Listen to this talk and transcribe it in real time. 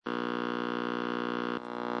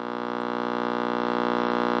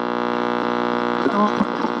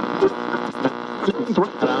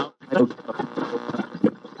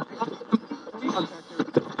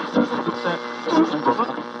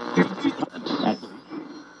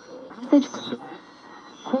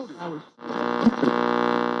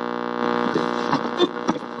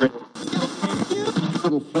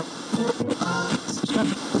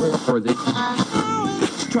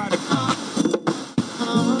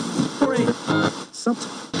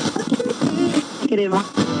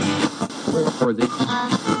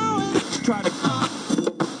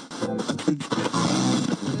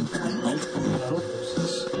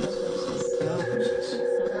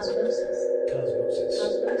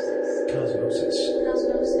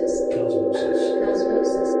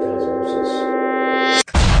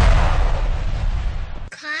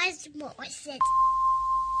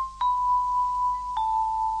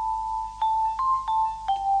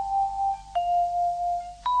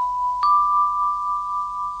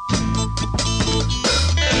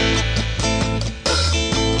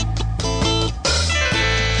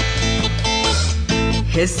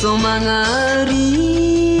へそ曲が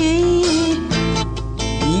り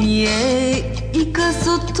右へ行か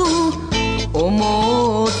そうと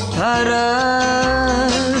思ったら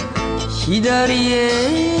左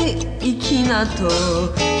へ行きなと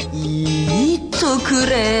言っとく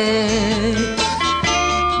れ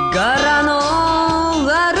柄の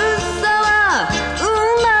悪さは生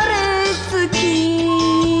まれつき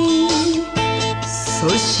そ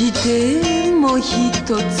してもう一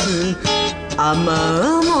つ天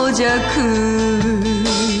も弱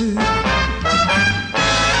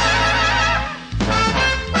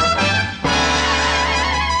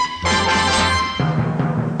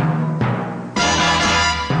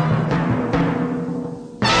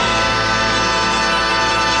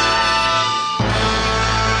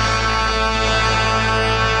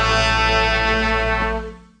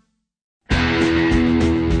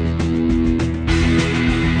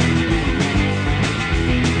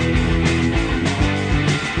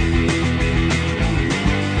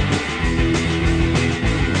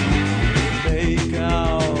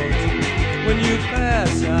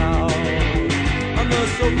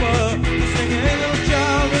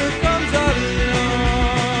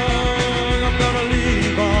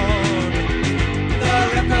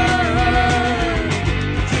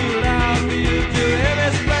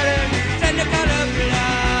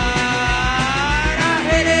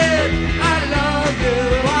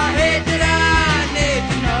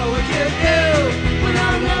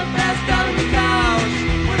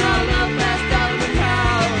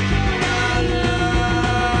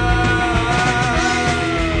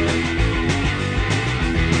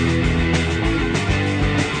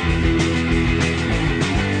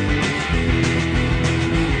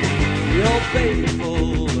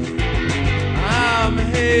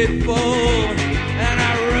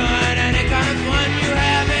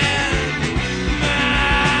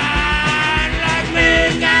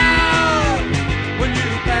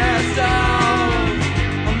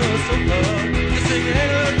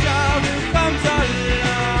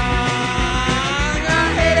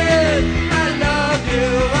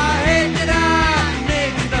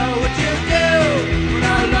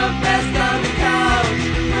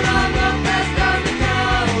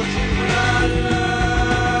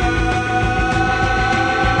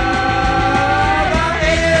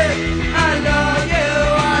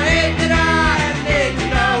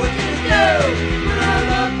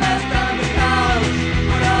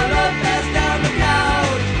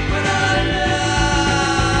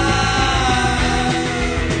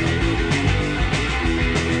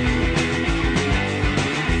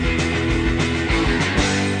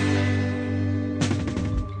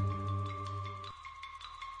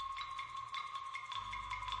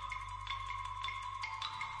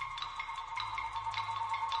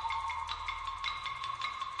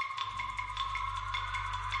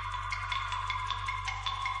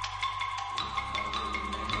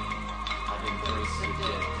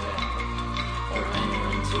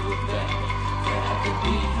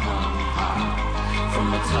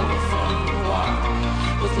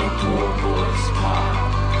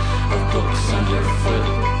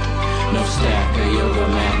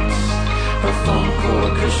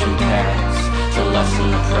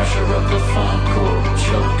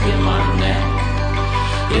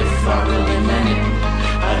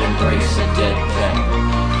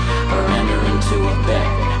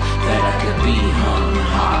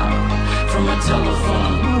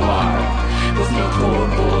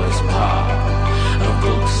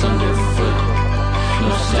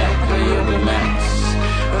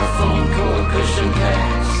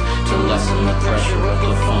the pressure of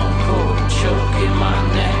the phone cord choke in my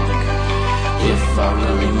neck. If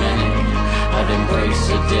really meant it. I'd embrace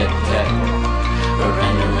a dead pet, or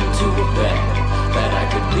enter into a bet that I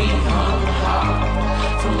could be hung high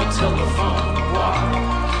from a telephone wire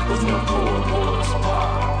with no poor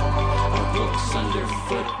horsepower or books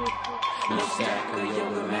underfoot, no stack or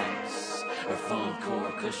yoga mats or foam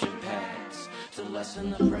core cushion pads to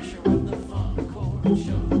lessen the pressure of the foam core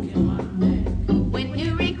choke in my neck. When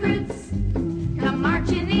new recruits come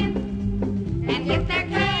marching in and get their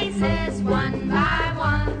cases one by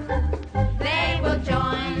one, they will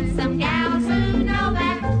join some gals who know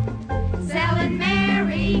that selling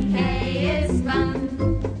Mary Kay is fun.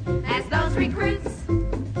 As those recruits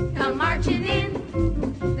come marching in,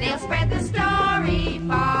 they'll spread the story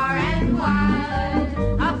far and wide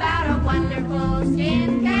about a wonderful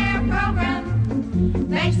skincare program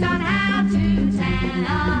based on how to tan a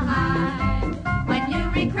hide. When new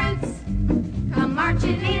recruits come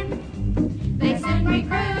marching in, they soon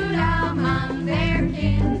recruit among their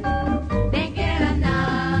kin. They get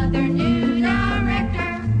another new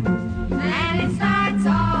director, and it starts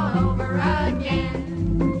all over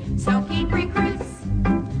again. So keep recruits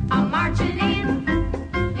marching in.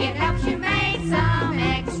 It helps you make some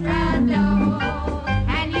extra dough,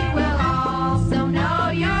 and you will also know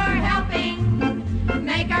you're helping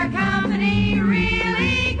make our company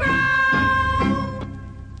really grow.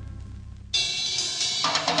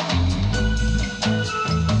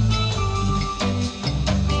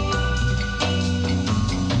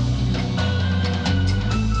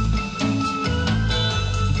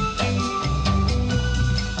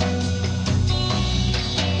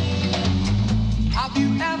 Have you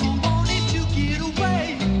ever wanted to get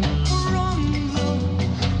away from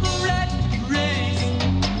the rat race?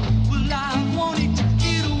 Well, I wanted to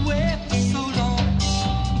get away for so long.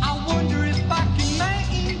 I wonder if I can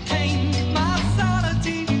maintain my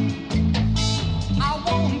sanity. I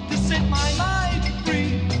want to set my mind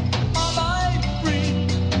free,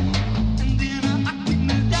 and then I could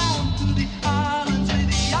move down to the islands where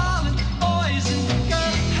the island boys and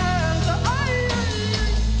girls have the rock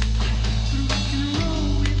and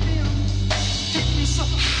roll with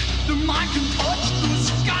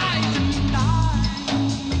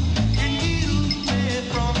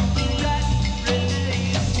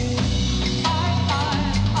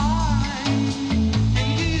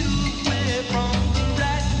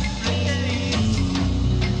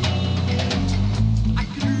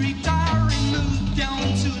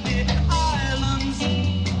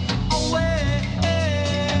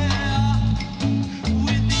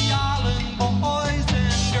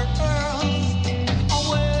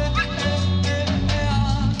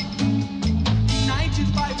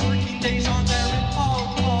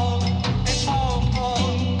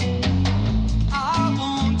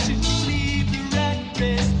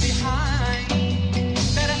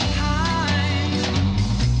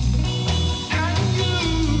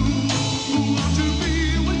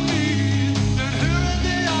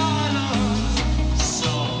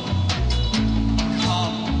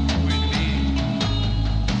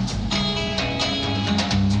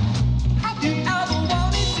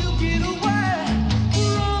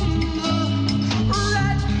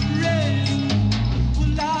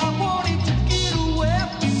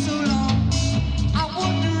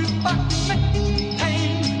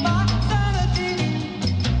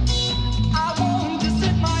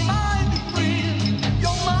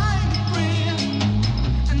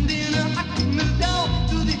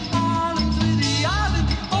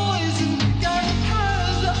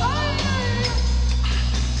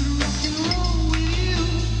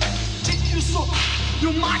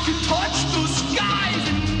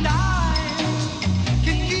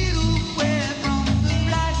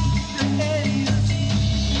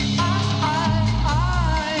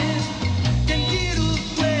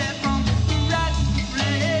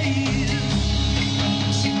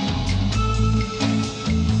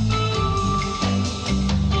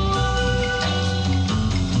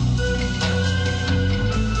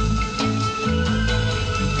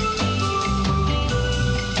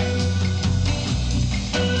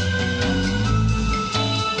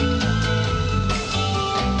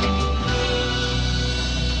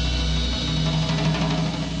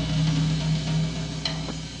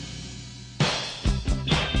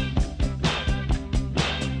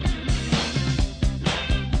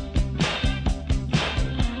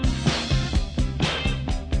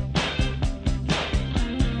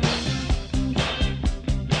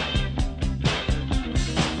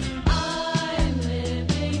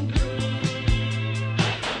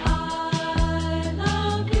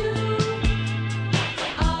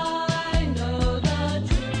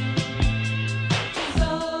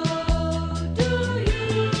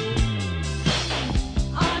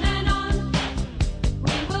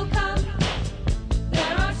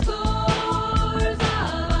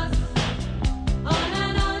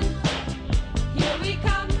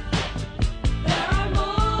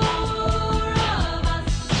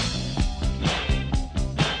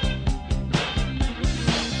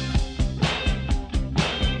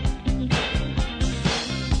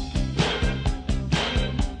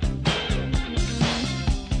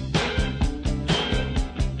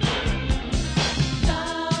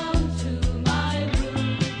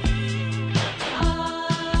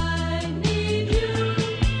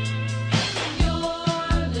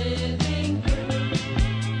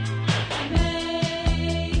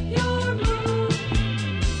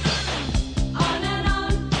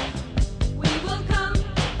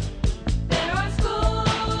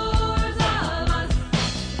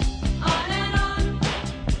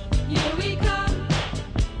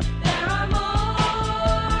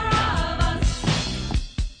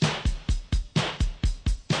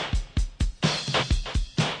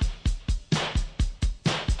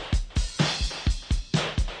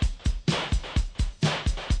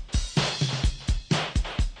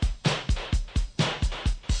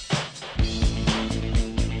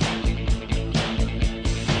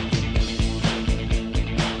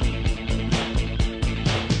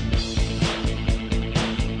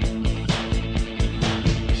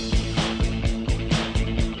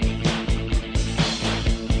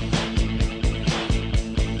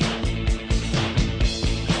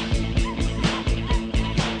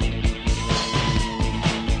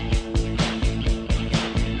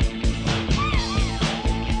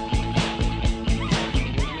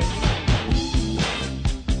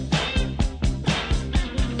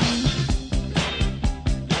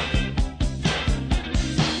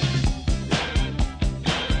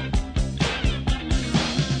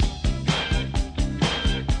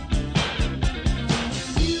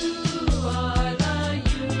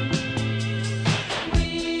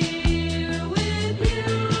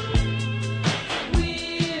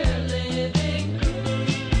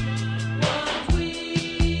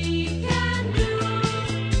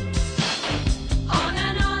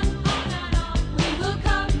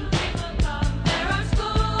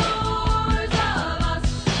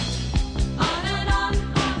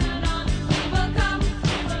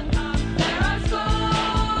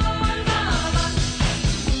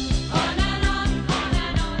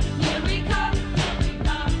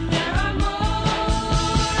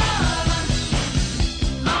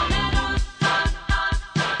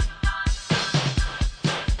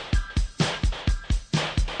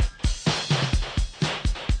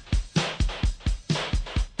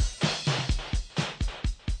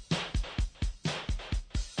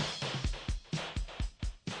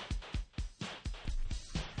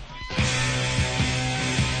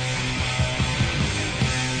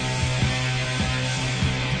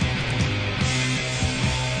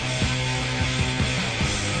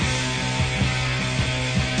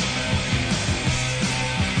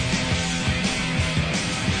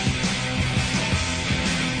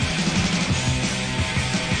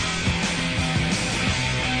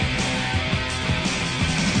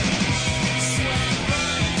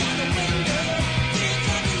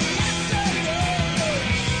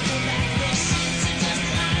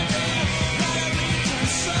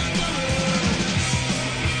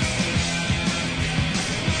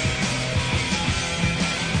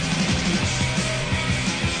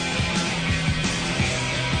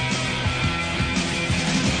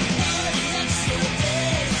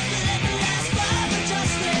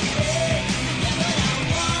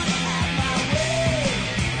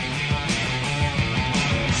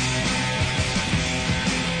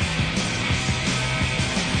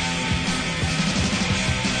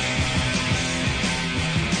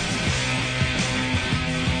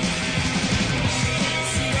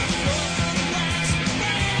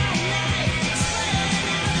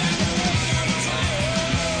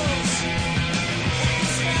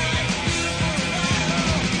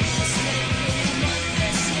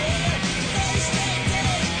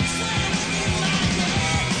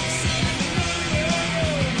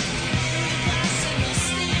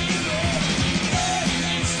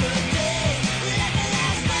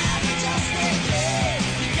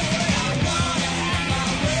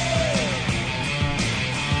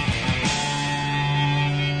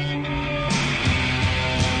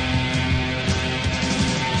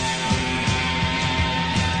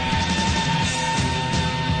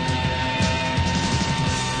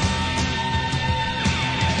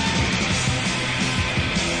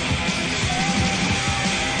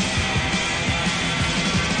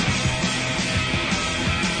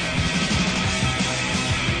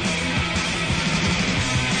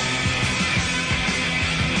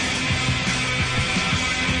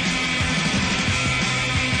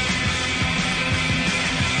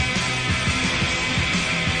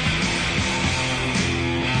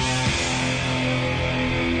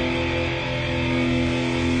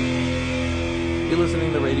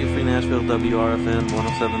listening to Radio Free Nashville, WRFN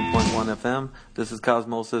 107.1 FM. This is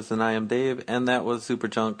Cosmosis, and I am Dave, and that was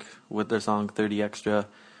Superchunk with their song 30 Extra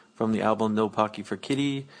from the album No Pocky for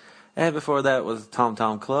Kitty. And before that was Tom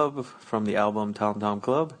Tom Club from the album Tom Tom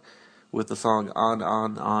Club with the song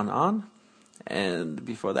On. And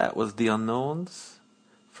before that was The Unknowns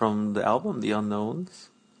from the album The Unknowns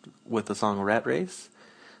with the song Rat Race.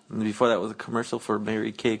 And before that was a commercial for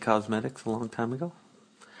Mary Kay Cosmetics a long time ago.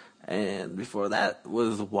 And before that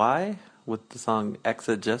was Y with the song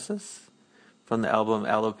Exegesis from the album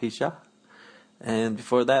Alopecia. And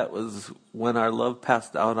before that was When Our Love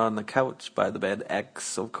Passed Out on the Couch by the band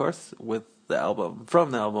X, of course, with the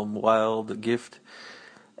album Wild Gift.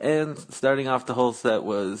 And starting off the whole set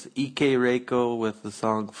was Ike Reiko with the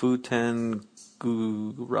song Futen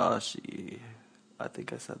Gurashi. I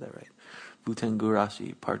think I said that right. Futen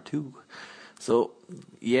Gurashi Part 2. So,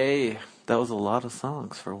 yay, that was a lot of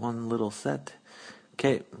songs for one little set.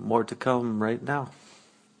 Okay, more to come right now.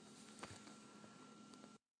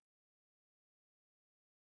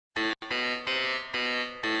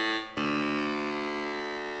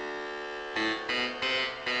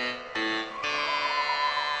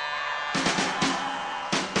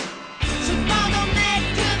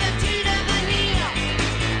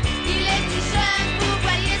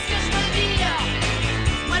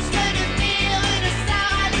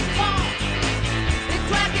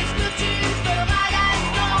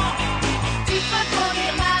 Tu peux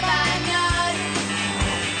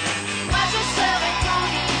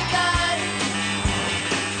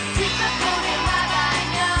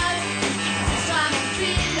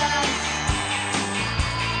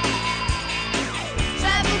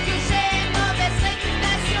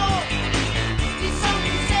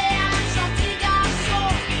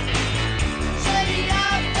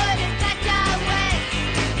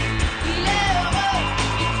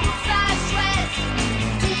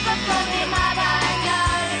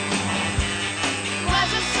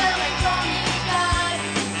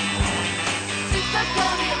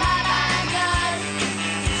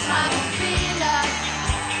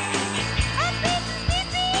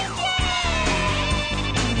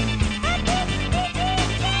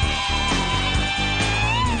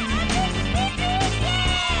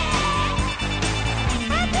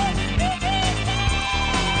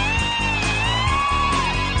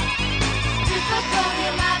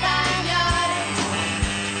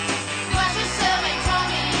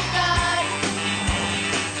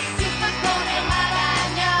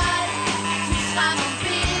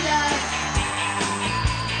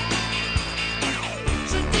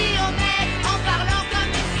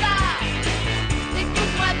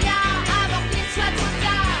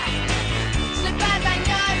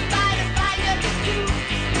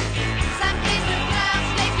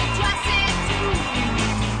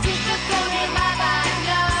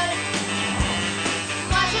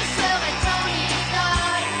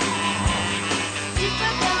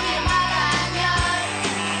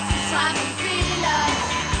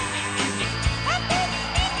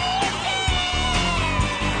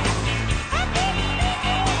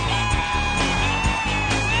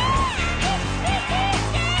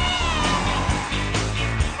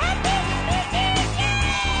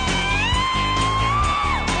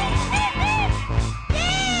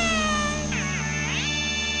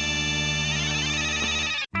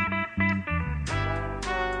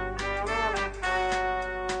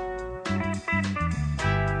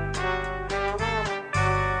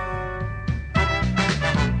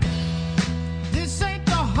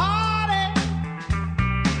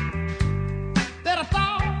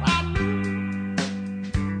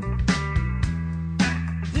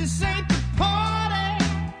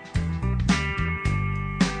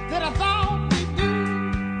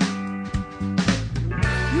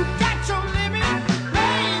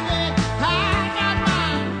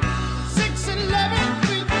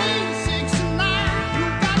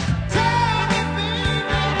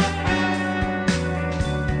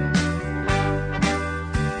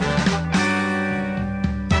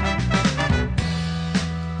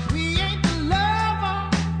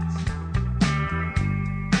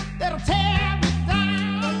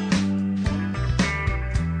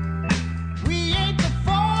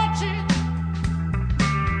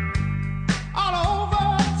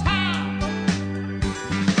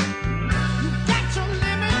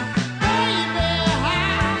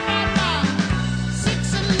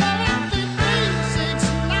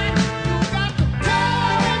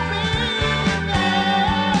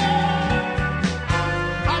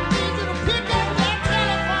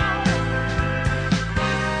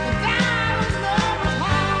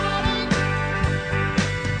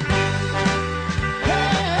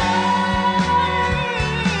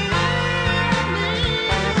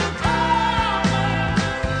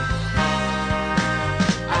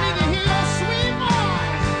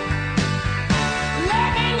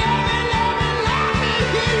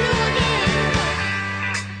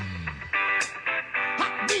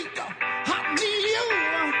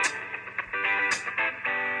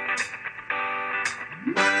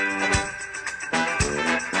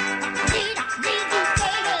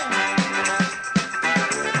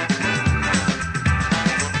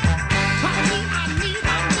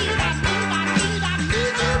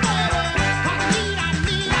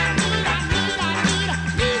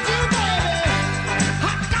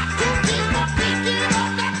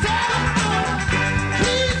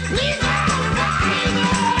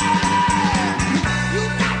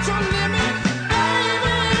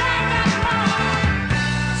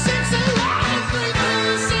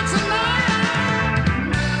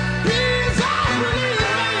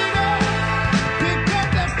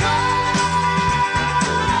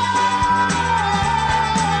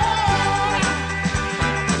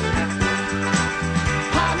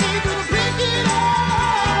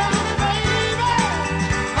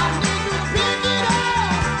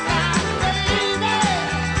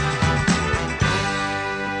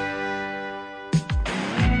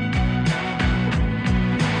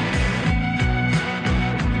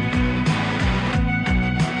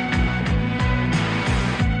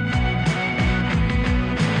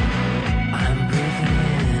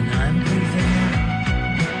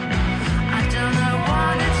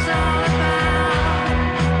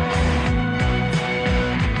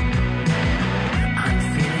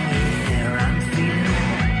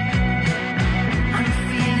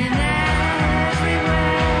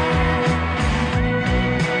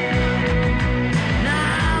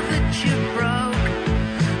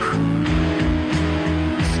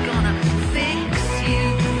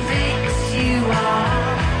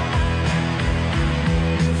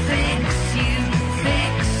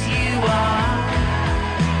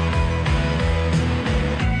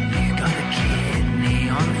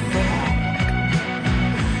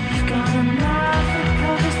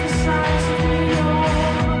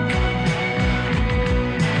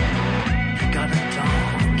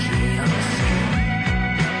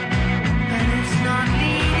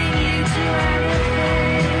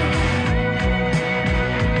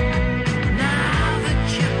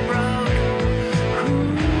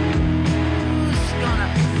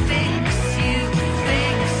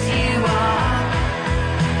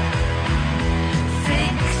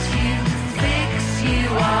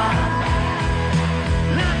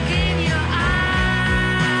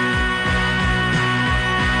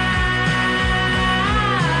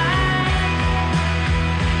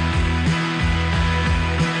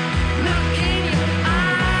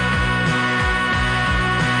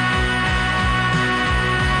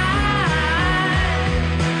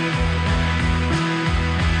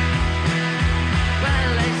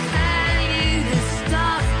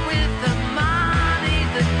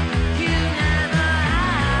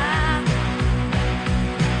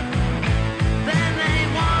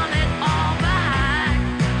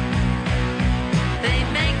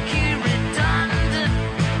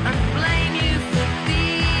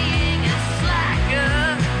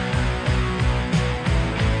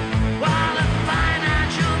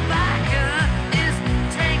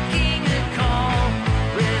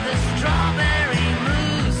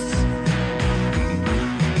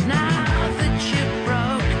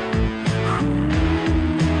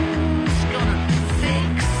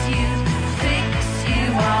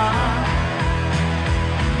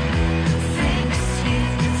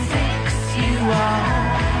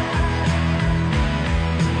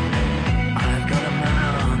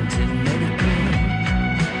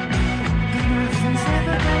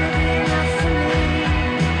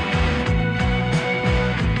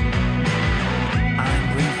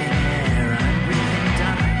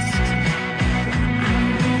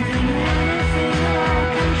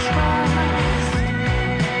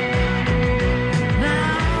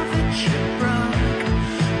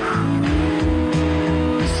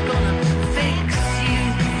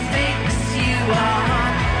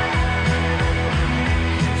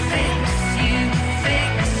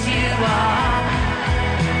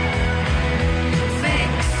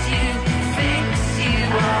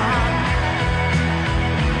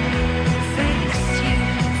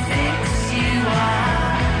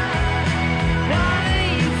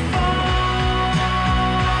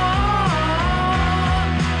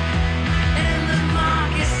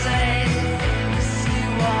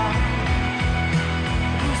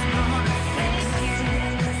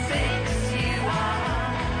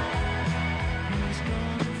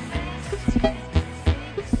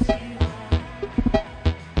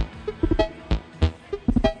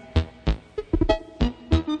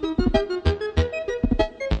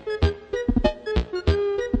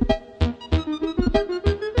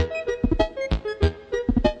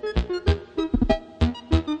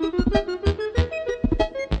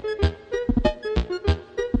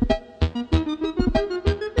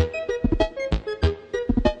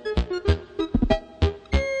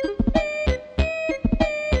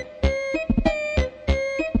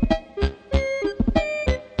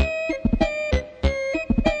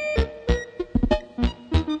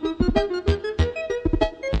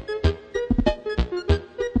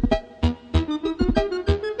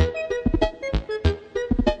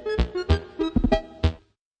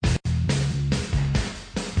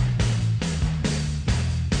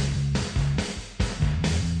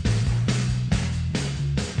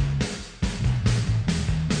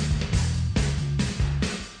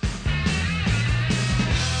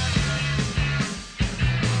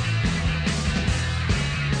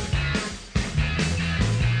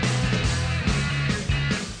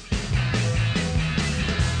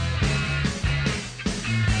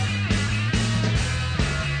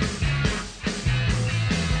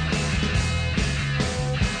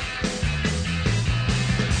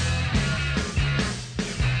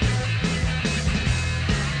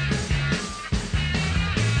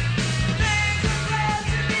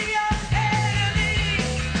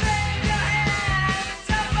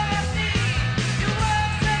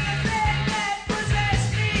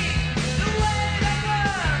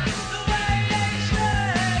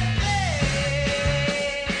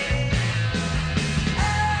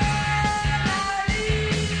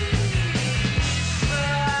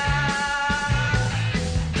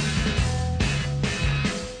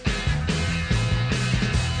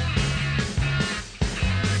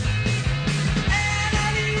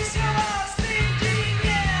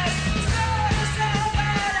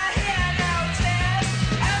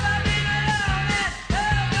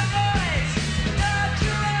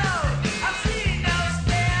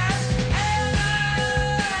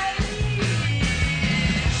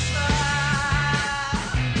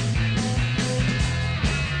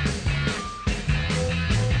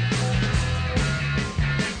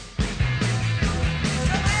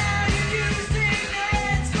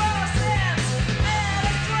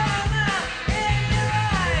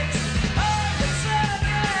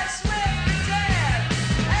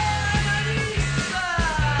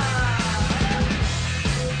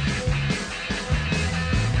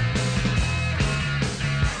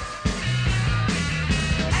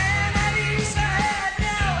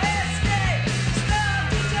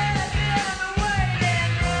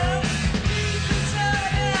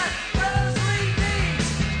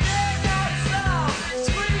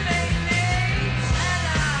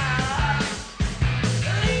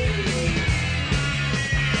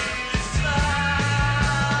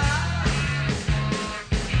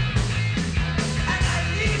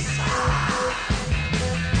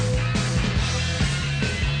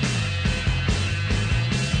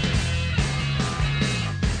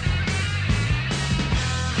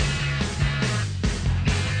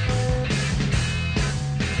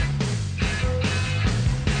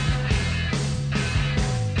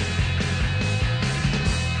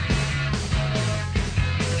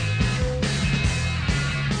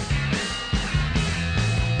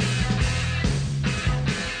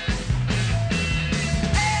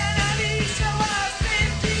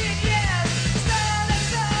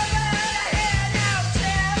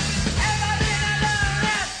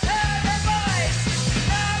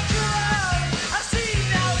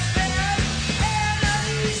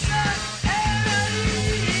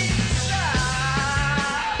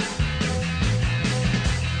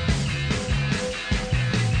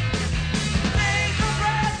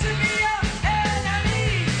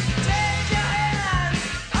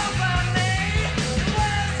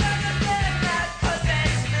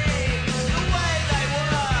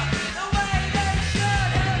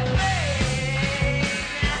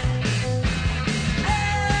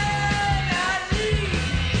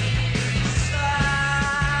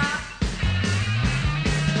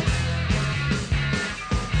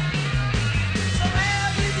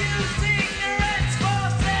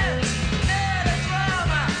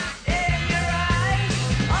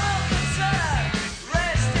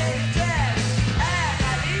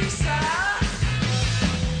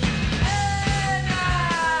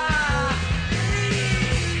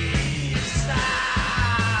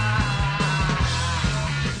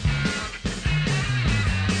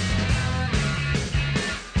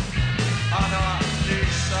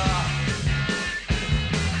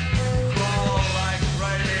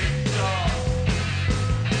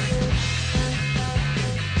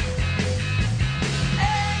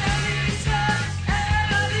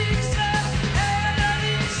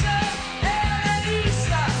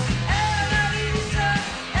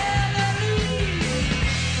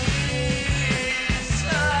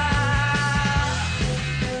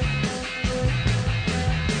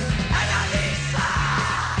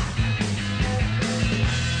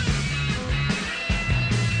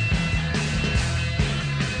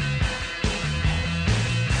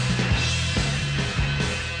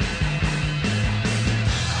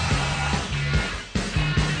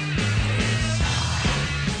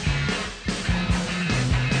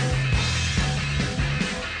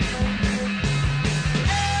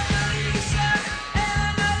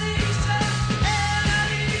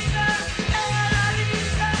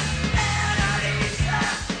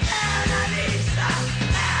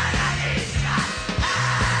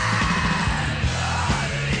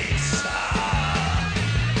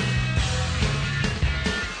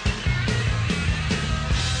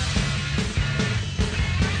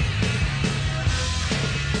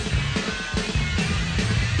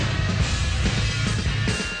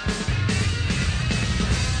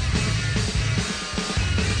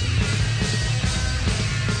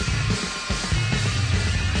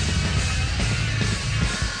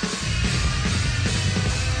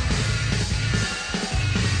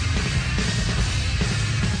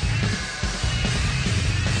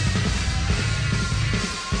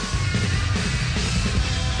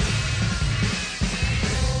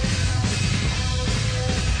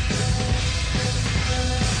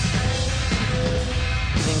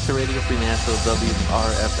Radio Free Nashville,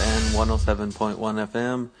 WRFN 107.1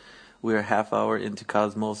 FM. We are half hour into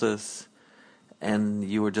Cosmosis, and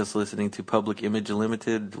you were just listening to Public Image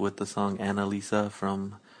Limited with the song Annalisa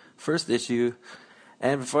from first issue.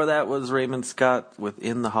 And before that was Raymond Scott with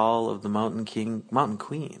In the Hall of the Mountain Queen,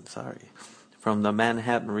 from the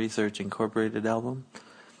Manhattan Research Incorporated album.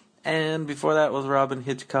 And before that was Robin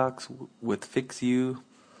Hitchcock with Fix You.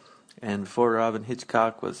 And before Robin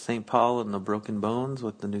Hitchcock was St. Paul and the Broken Bones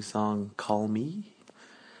with the new song Call Me.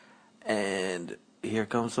 And here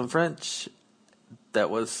comes some French. That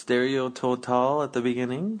was Stereo Total at the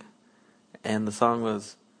beginning. And the song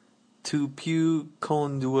was Tu peux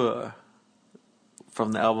conduire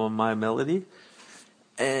from the album My Melody.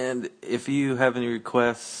 And if you have any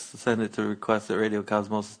requests, send it to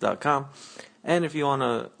requests@radiocosmosis.com. And if you want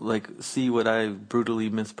to see what I brutally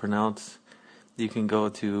mispronounce, you can go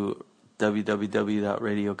to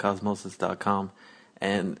www.radiocosmosis.com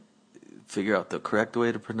and figure out the correct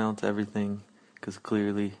way to pronounce everything, because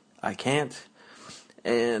clearly I can't.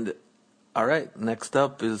 And alright, next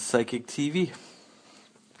up is Psychic TV.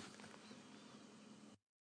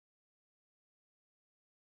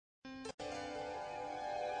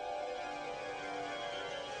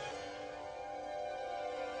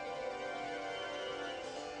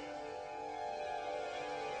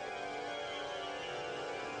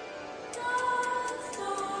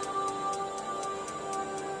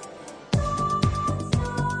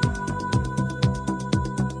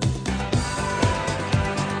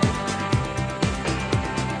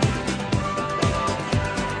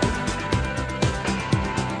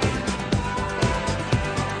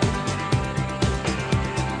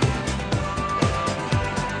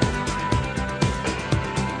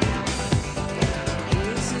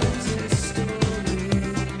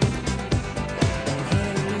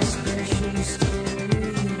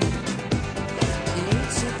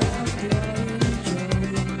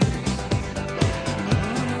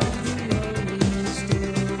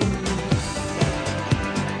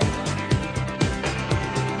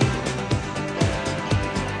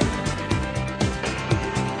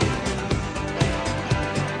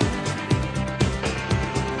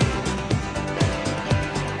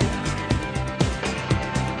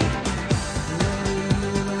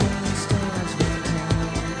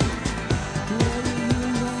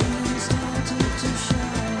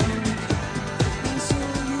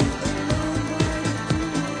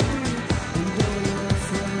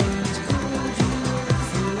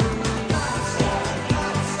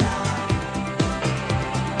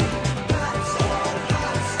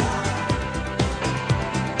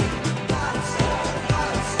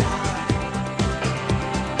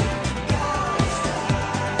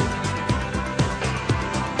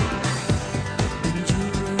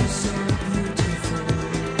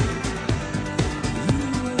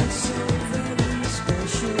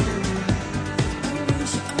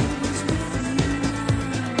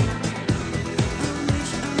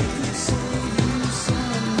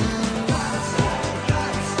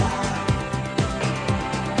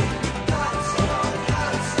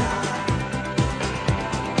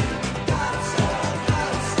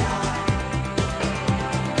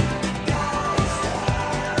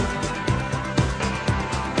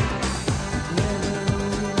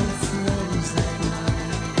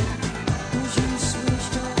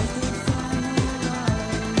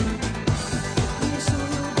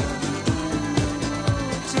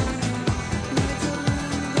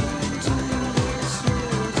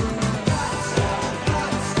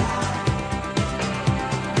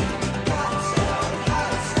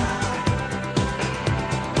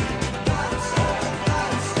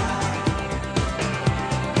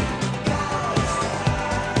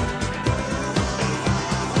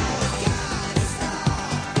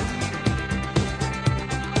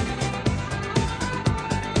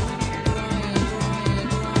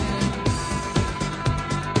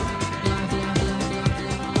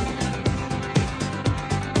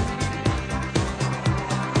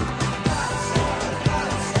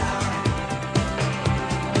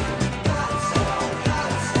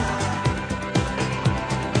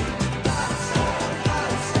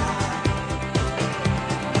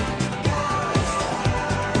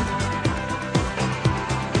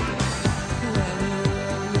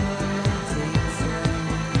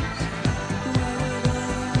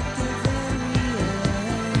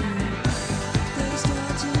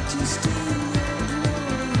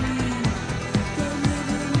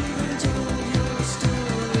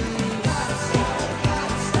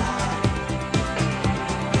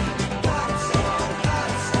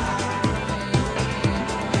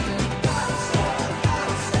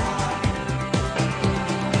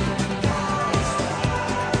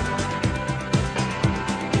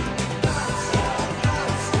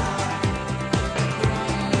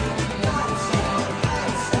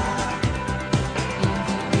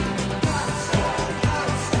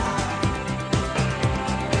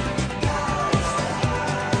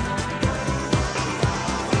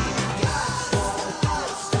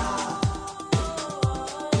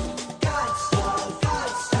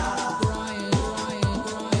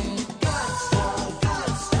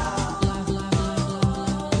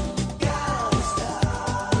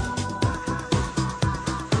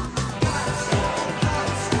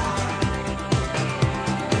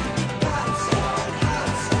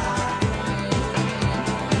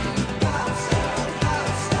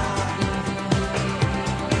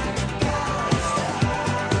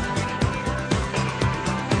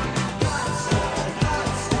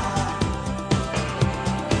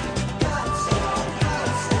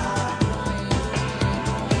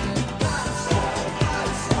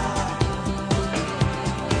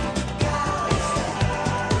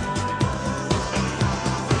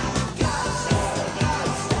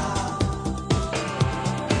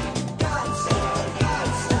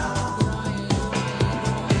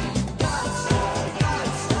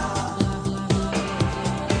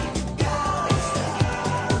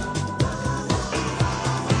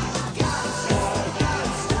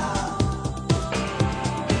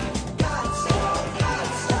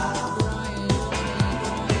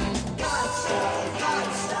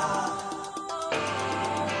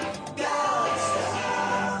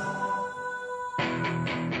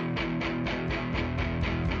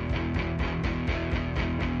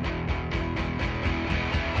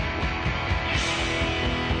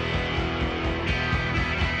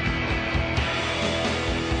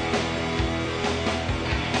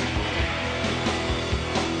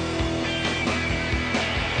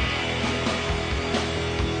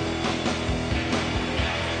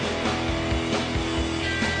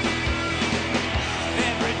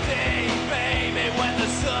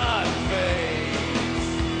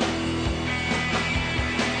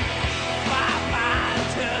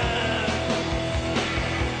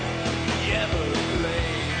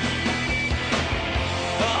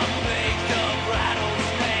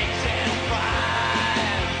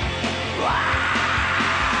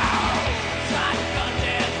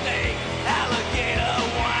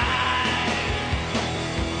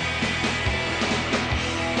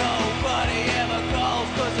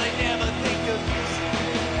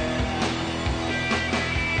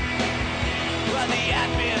 but the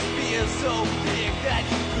atmosphere is so big that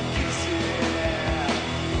you could kiss it.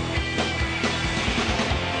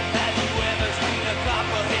 Have you ever seen a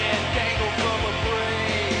copperhead dangle from a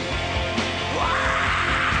brain? Wow!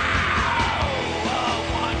 A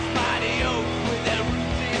once mighty oak with their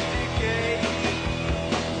roots in decay.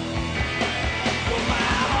 Well, my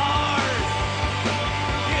heart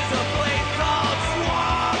is a place called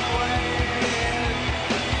Swampland.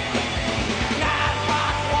 Nine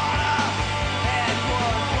pots water and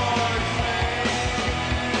one more drink.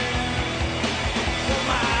 Well,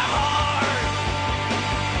 my heart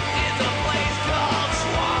is a place called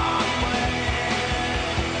Swampland.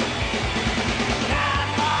 Nine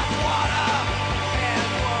pots water and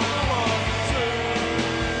one more drink.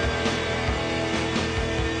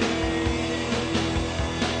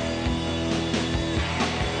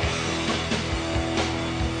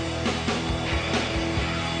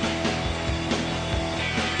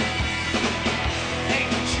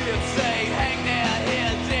 Ancient ships say hang their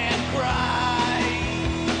heads and cry.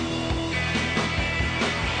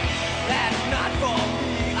 That's not for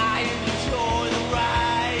me, I enjoy the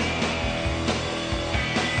ride.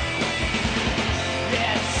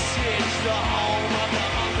 Yes, it's the home of the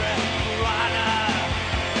hungry piranha.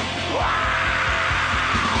 Wow!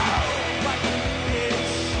 But it's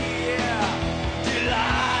sheer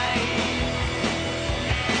delight.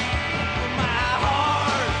 My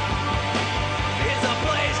heart is a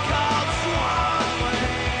place called Swampland.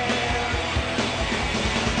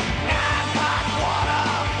 Nine pots water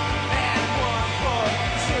and one for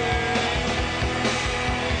two.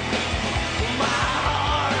 My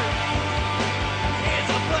heart is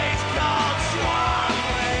a place called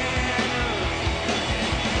Swampland.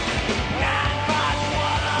 Nine pots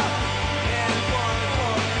water and one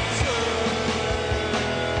for two.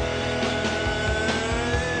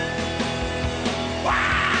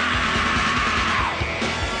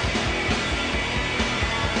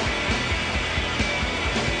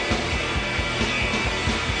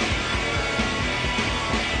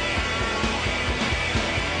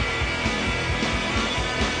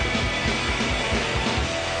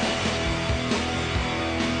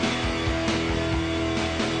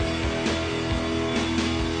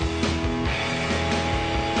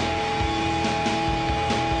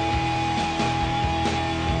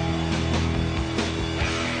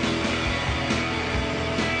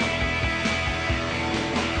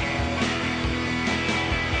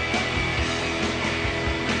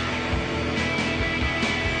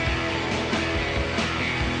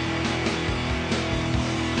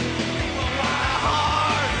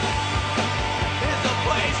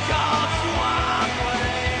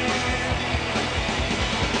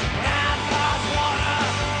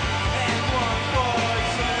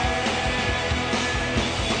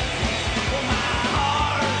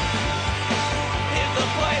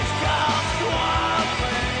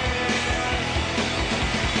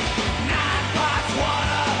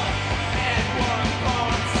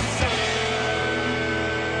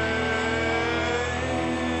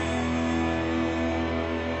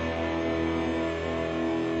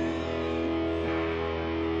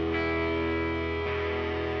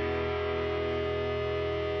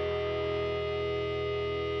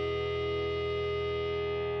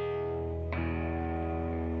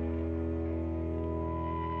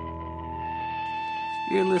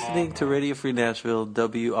 You're listening to Radio Free Nashville,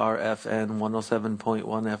 WRFN 107.1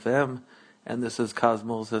 FM, and this is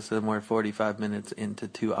Cosmosis, and we're 45 minutes into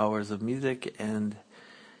 2 hours of music, and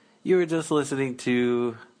you were just listening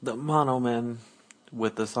to the Mono Men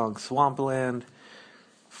with the song Swampland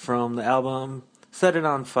from the album Set It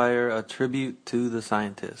On Fire, a tribute to the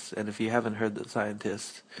Scientists. And if you haven't heard the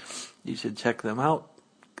Scientists, you should check them out.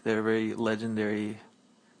 They're a very legendary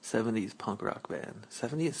 70s punk rock band.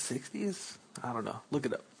 70s, 60s? I don't know. Look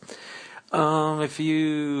it up. If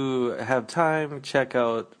you have time, check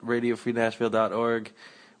out radiofreenashville.org,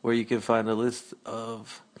 where you can find a list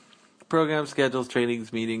of programs, schedules,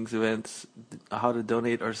 trainings, meetings, events, how to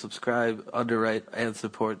donate or subscribe, underwrite, and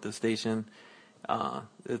support the station.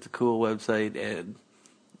 It's a cool website, and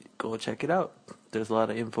go check it out. There's a lot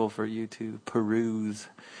of info for you to peruse.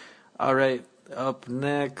 All right, up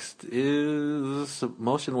next is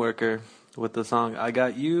Motion Worker with the song I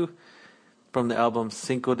Got You from the album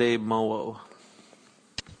Cinco de Mo'o.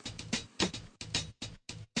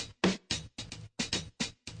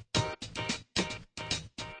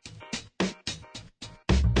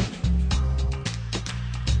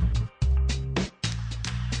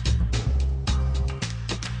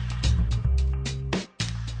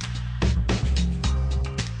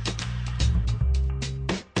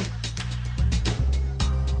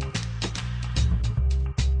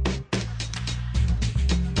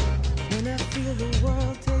 feel the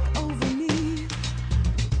world take over me,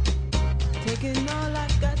 taking all I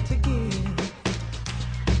got to give.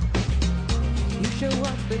 You show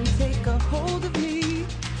up and take a hold of me,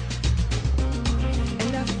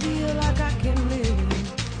 and I feel like I can live.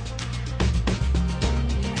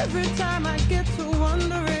 Every time I get to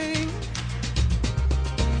wondering,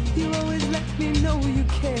 you always let me know you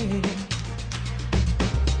care.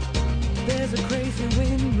 There's a crazy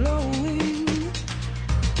wind blowing,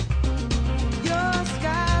 your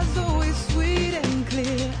sky's always sweet and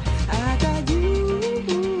clear. I got you,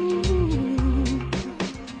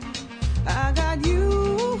 I got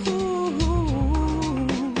you,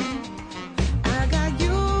 I got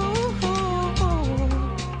you,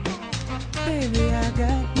 baby, I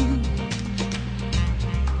got you.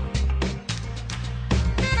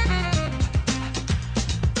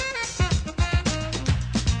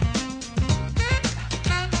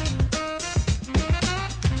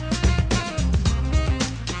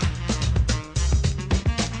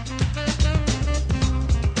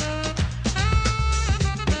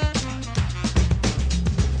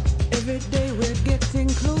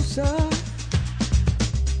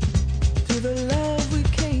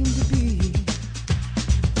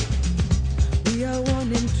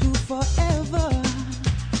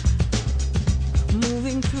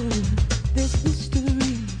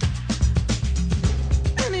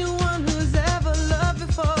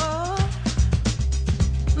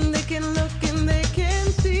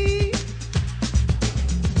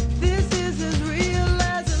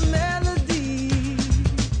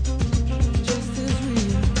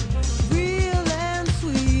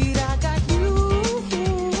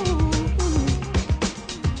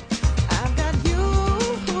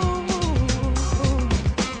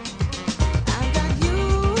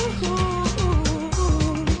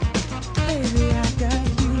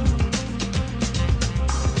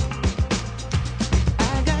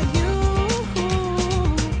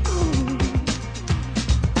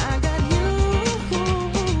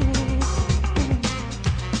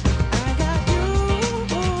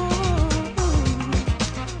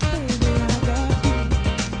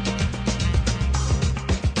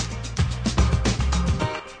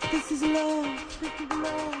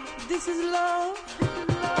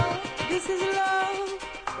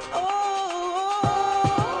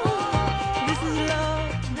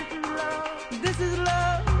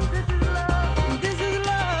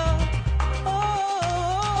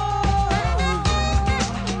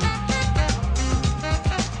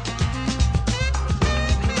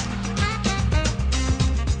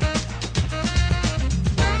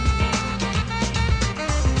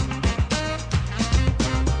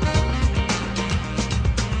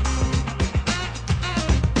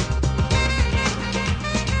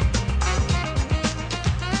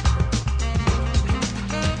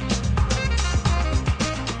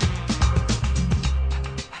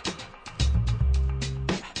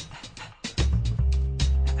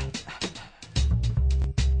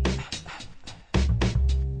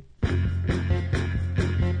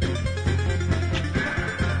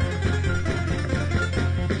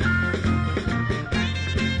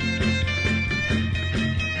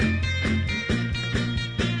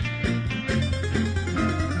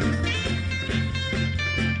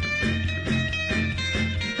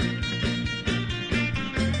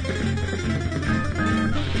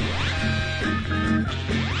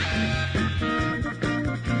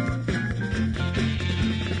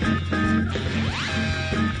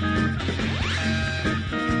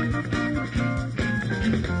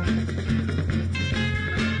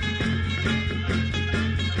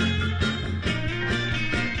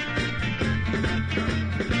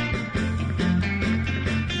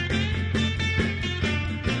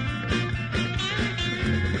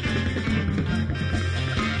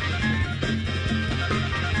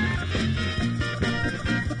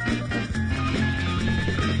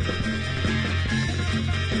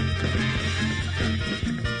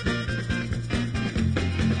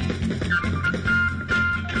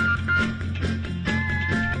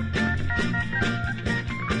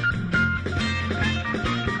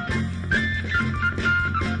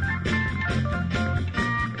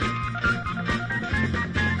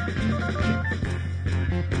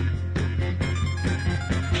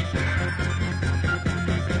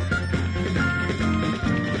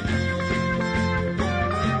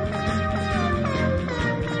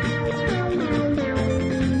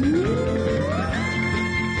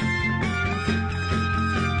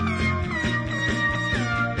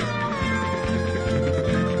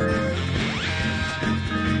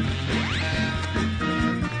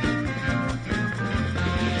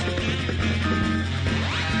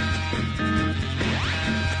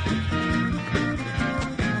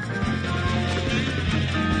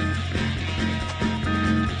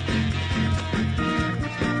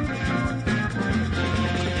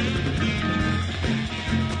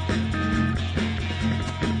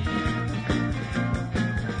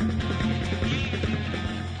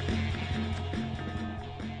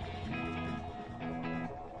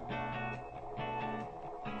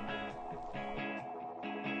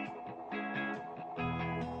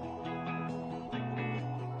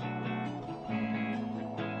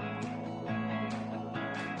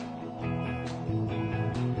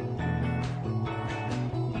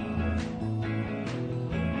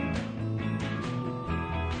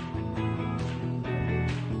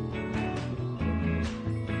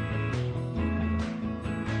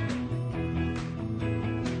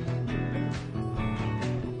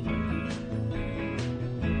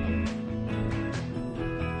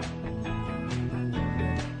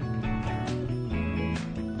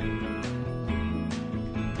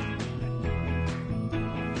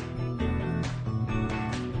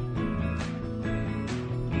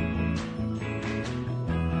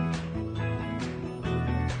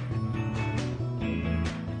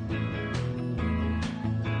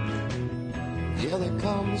 Yeah, there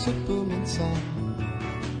comes a booming sound.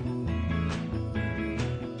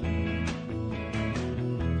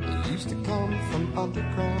 It used to come from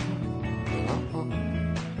underground.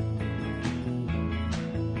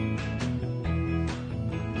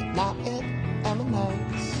 Now it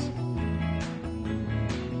emanates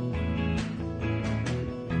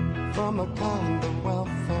from a kind of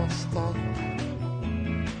welfare state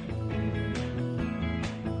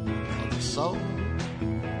of the soul,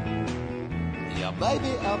 yeah,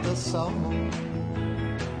 baby, of the soul.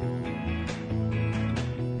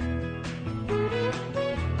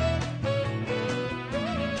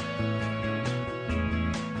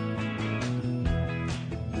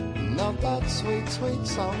 Now that sweet, sweet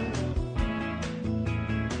song,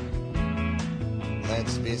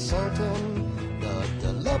 let's be certain, the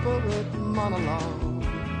deliberate monologue,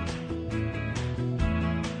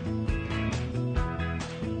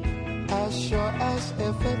 as sure as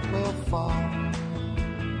if it will fall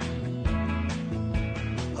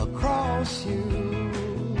across you,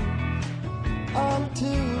 unto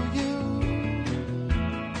you,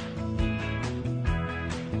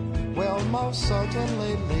 will most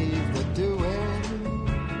certainly leave the doing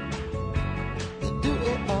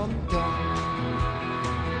undone.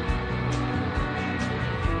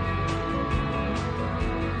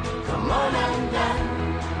 Come on and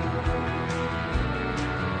dance.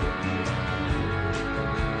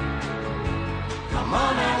 Come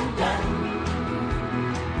on and dance.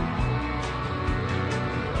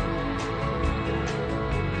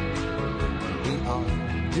 We are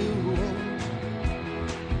doing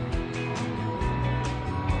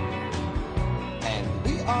and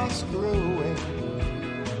we are screwing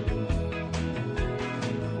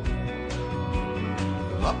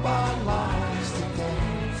up our lives today.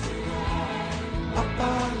 Up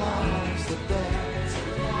our lives today.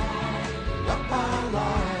 Up our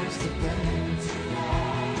lives today.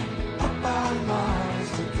 Up our lives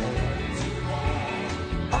today.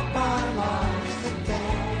 Up our lives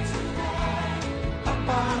today. Up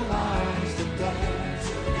our lives today.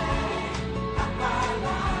 Up our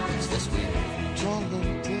lives. It's this week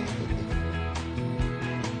talented.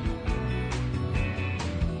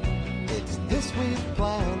 It's this week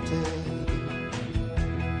planted.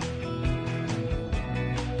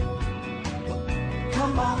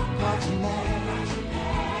 Come on, progeny.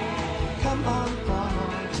 Come on,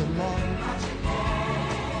 progeny.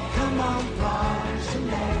 Come on,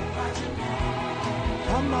 progeny.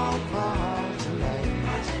 Come on, progeny.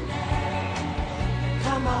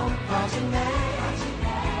 Come on, progeny.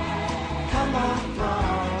 Come on,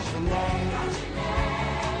 progeny.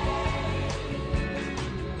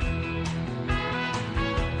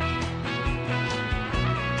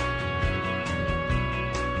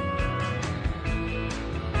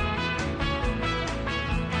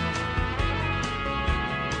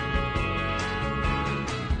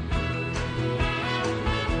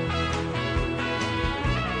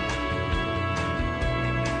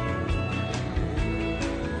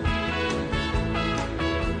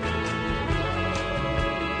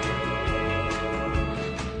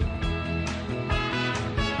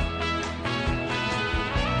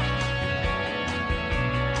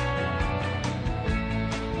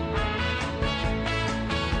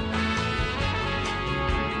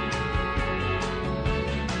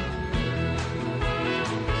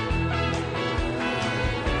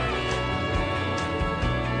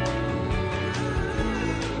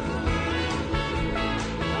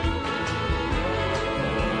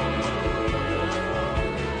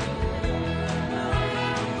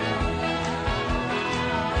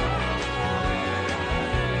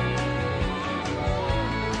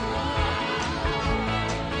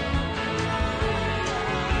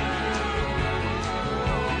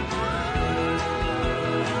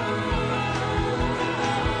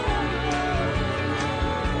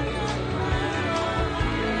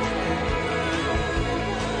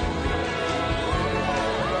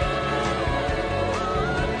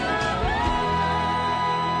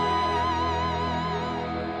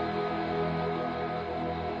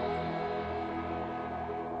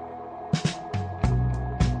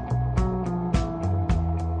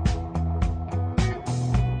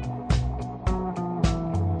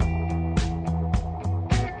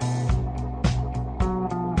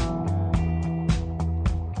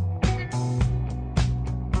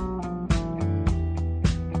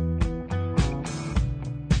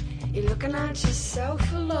 Looking at yourself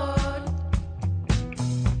a lot,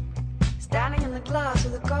 standing in the glass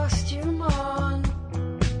with a costume on,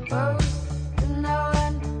 both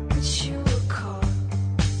knowing that you were caught.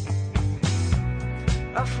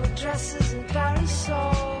 Ruffled dresses and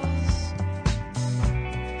parasols,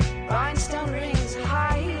 rhinestone rings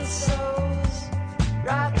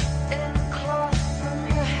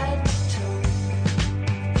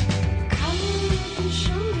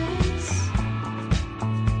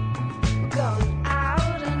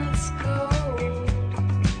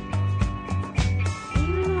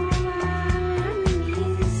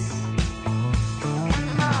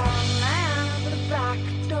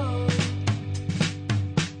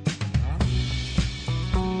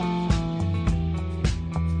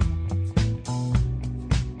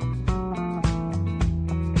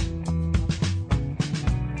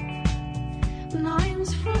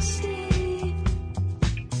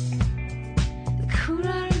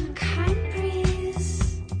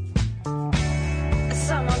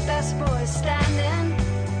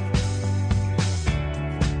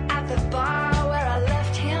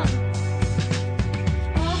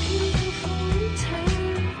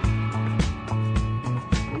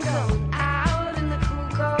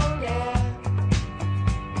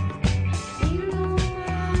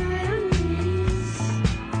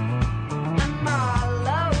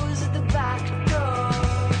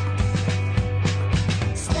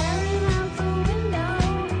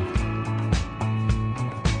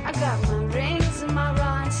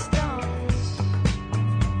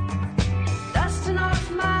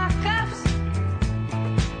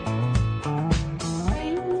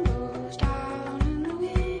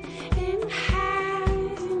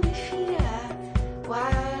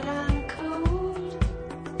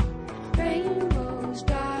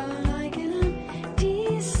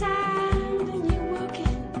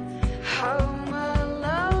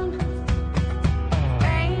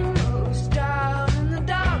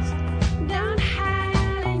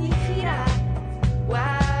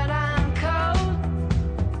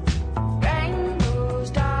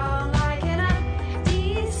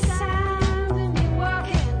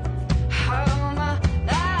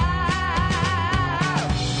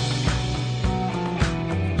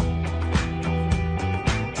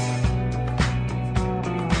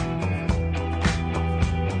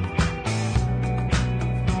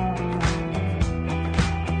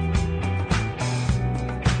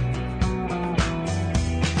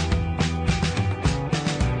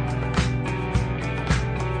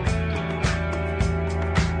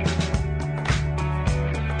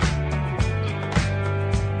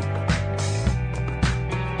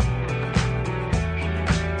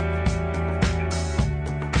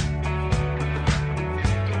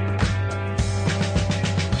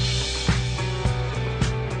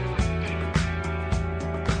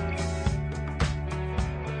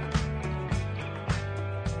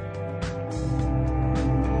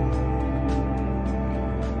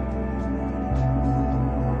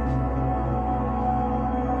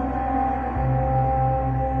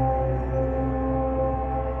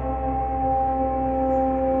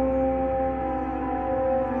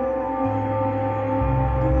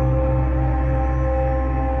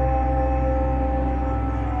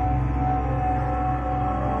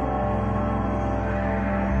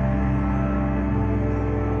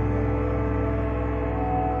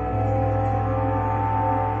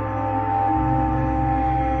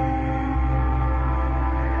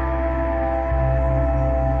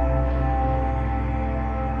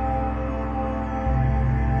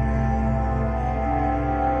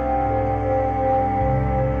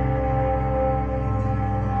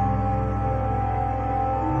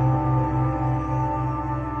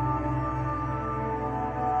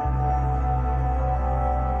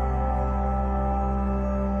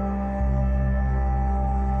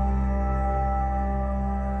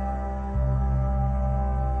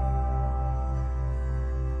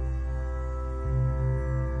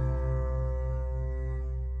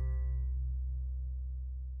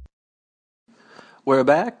We're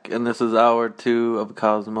back, and this is hour 2 of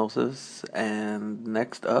Cosmosis. And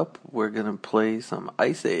next up, we're going to play some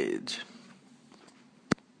Ice Age.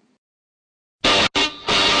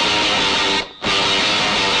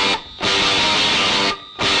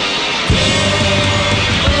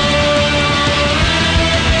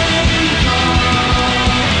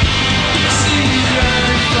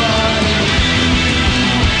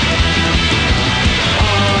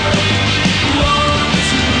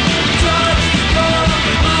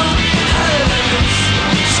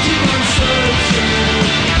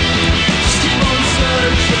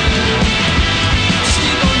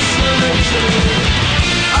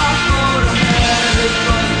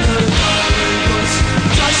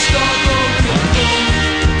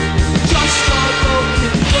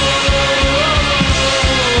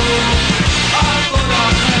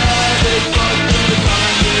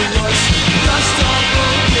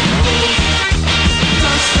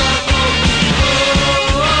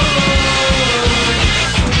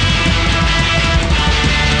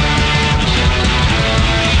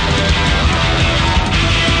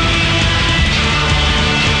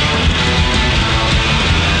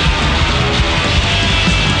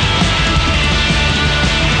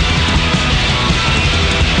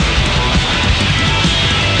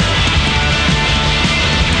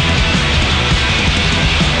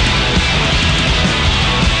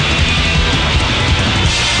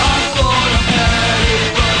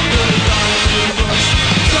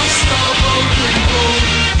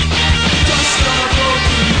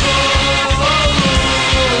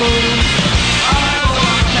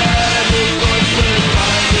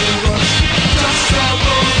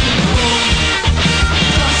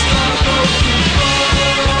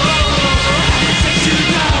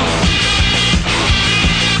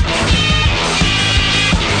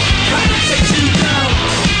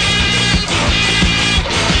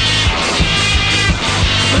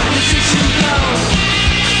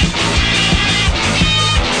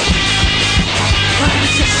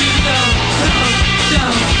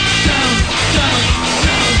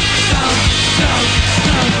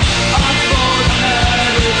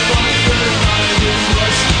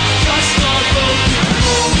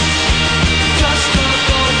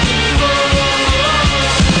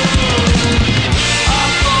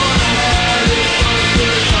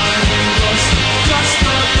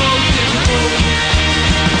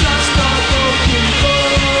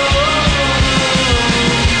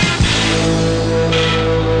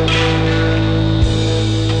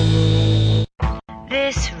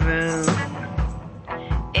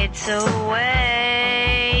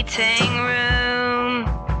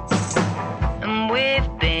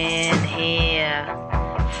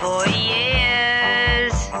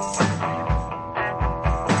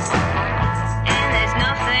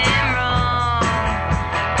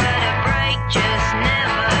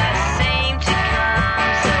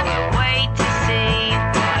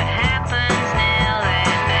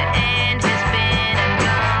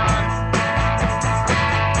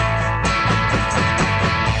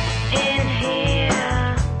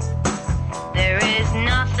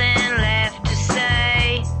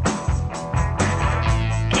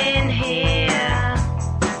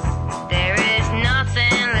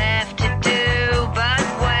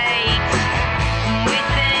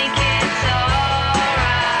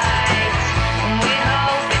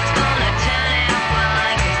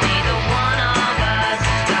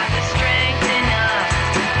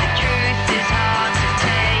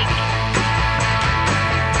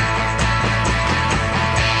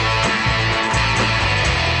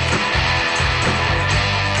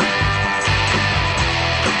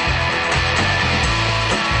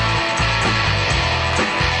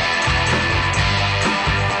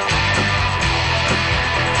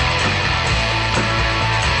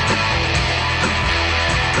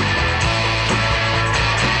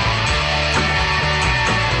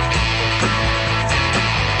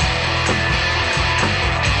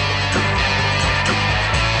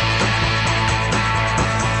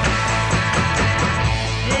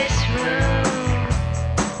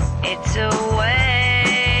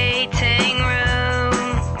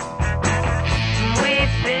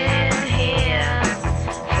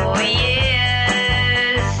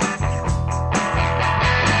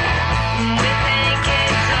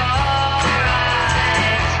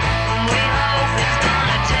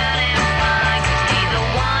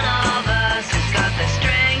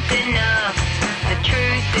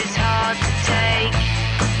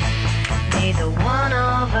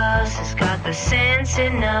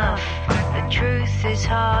 enough. The truth is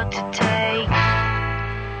hard to take.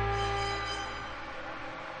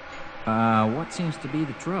 What seems to be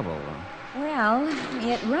the trouble? Well,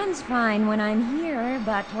 it runs fine when I'm here,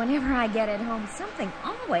 but whenever I get at home, something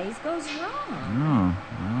always goes wrong. Oh,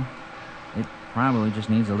 well, it probably just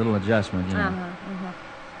needs a little adjustment, you know.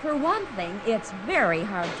 For one thing, it's very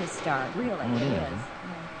hard to start, really. Oh, it is.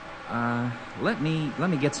 Yeah. Let me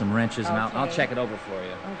get some wrenches, and I'll Okay. check it over for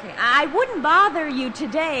you. Okay, I wouldn't bother you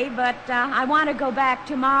today, but I want to go back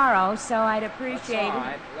tomorrow, so I'd appreciate All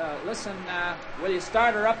right. Listen, will you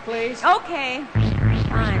start her up, please? it. Okay,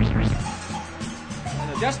 fine.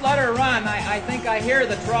 Just let her run. I think I hear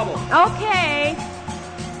the trouble. Okay.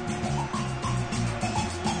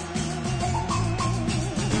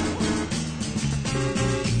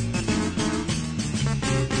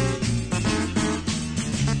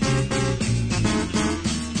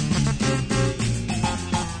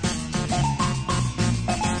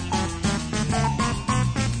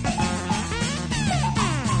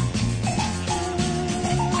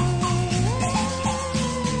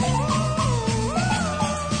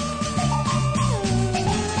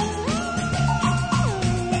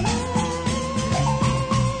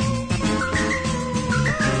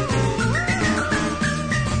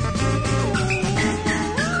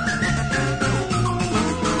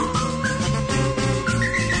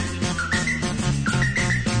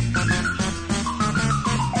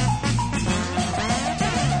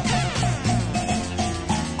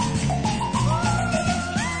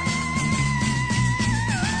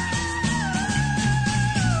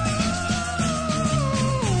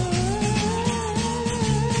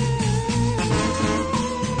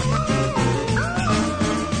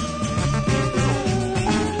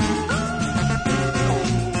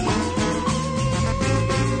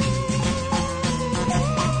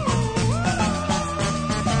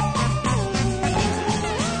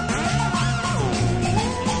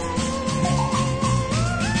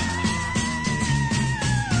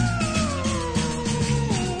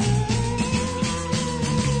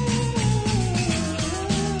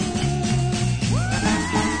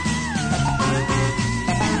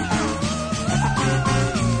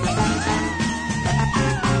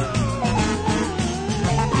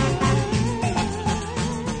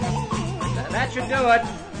 That should do it.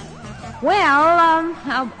 Well,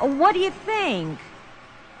 what do you think?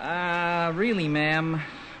 Really, ma'am,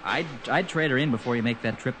 I'd trade her in before you make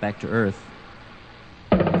that trip back to Earth.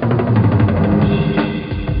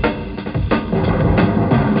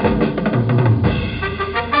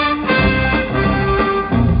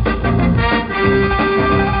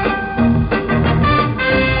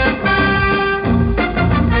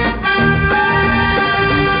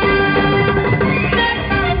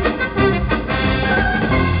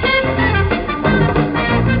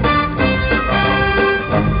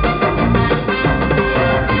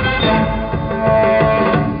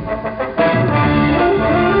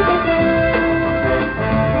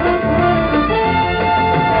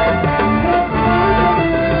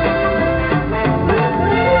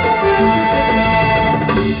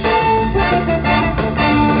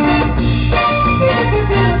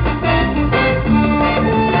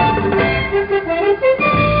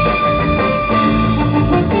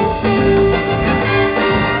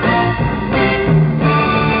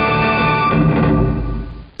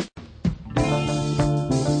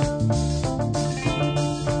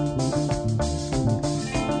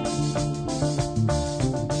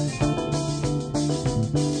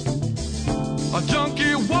 A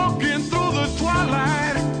junkie walking through the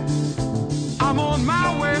twilight. I'm on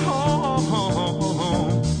my way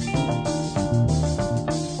home.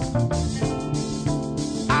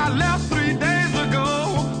 I left 3 days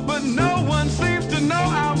ago, but no one seems to know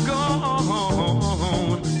I'm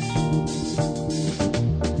gone.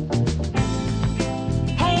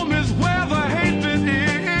 Home is where the hatred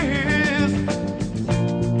is.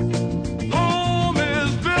 Home is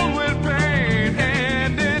filled with pain,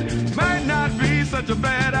 and it might not be such a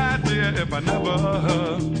bad idea if I never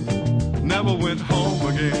went home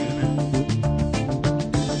again.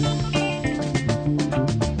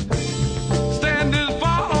 Stand as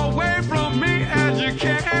far away from me as you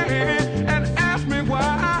can and ask me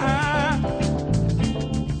why.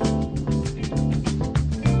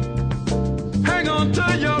 Hang on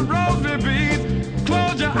to your rosary beads,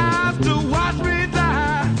 close your eyes to watch me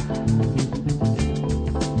die.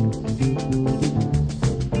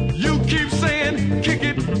 You keep saying, kick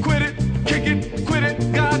it, quit it, kick it, quit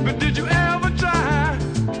it, God, but did you ever try?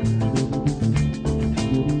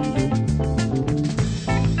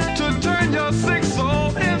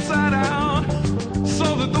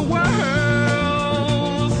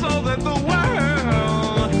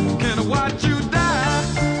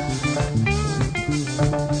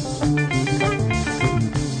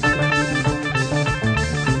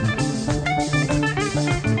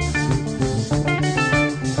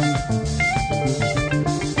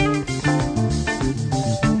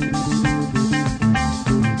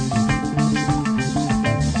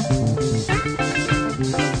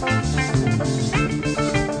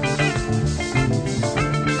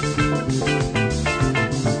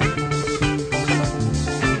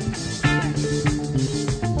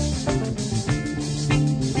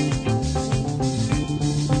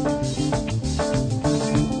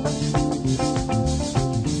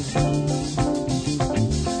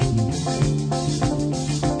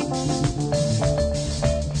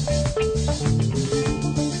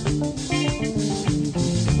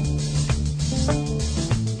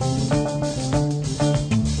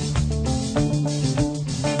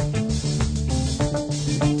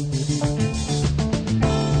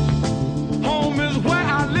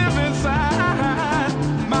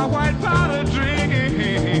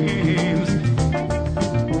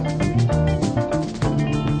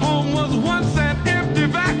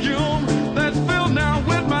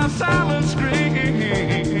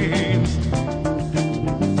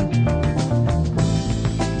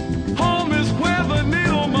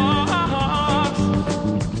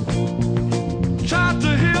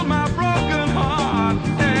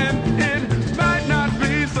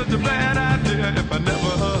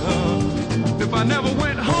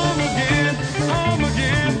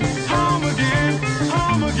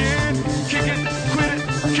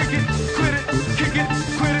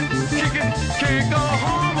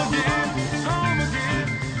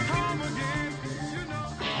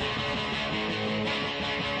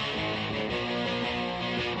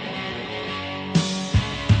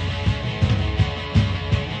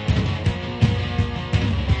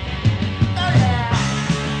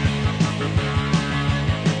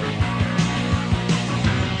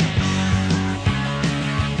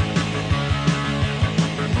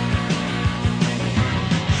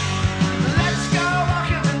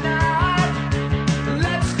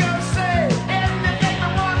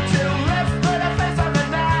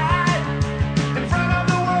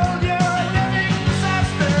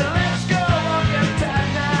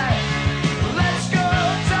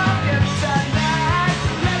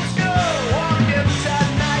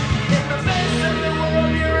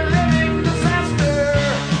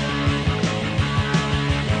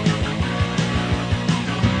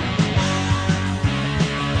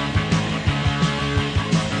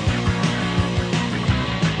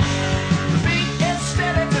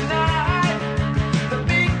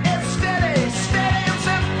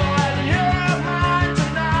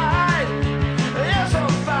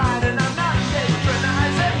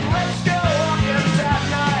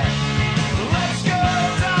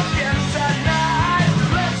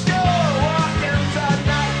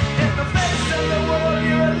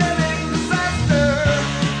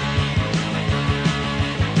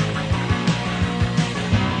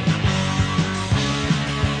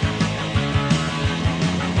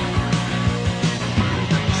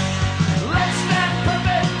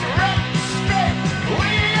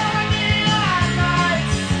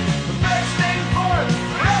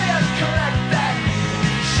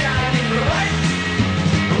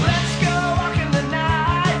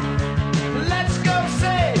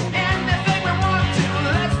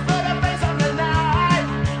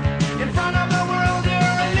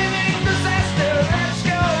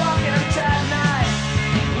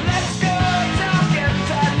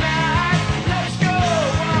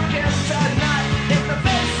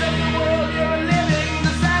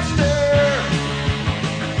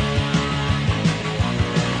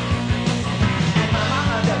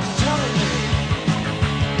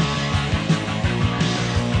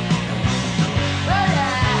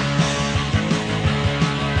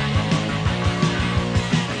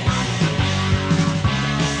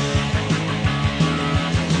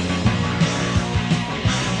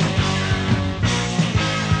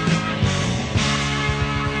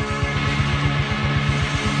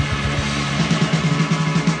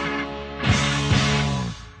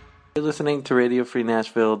 You're listening to Radio Free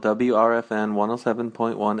Nashville, WRFN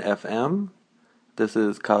 107.1 FM. This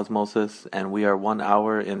is Cosmosis, and we are 1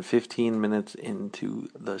 hour and 15 minutes into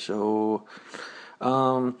the show.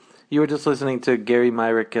 You were just listening to Gary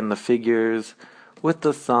Myrick and the Figures with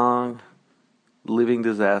the song Living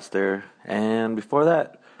Disaster, and before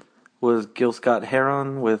that was Gil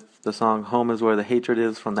Scott-Heron with the song Home is Where the Hatred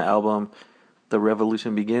Is from the album The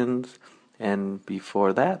Revolution Begins, and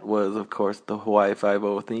before that was, of course, the Hawaii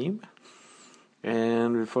Five-0 theme,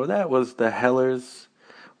 and before that was the Hellers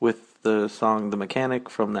with the song The Mechanic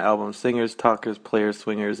from the album Singers, Talkers, Players,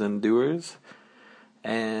 Swingers, and Doers.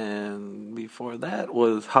 And before that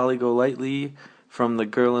was Holly Golightly from the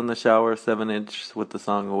Girl in the Shower 7-inch with the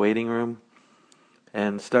song Waiting Room.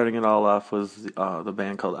 And starting it all off was the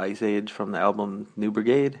band called Ice Age from the album New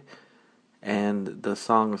Brigade. And the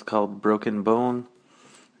song was called Broken Bone.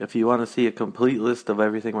 If you want to see a complete list of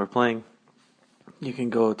everything we're playing, you can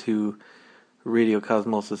go to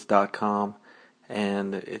radiocosmosis.com.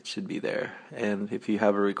 And it should be there. And if you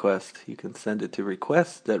have a request, you can send it to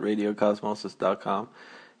request@radiocosmosis.com,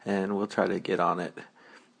 and we'll try to get on it.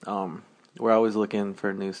 We're always looking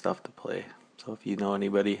for new stuff to play. So if you know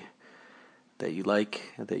anybody that you like,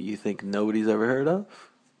 that you think nobody's ever heard of,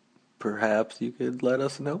 perhaps you could let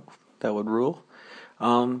us know. That would rule.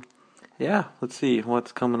 Yeah, let's see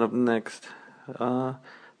what's coming up next. I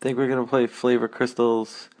think we're going to play Flavor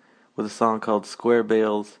Crystals with a song called Square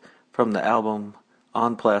Bales from the album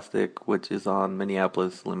On Plastic, which is on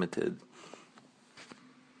Minneapolis Limited.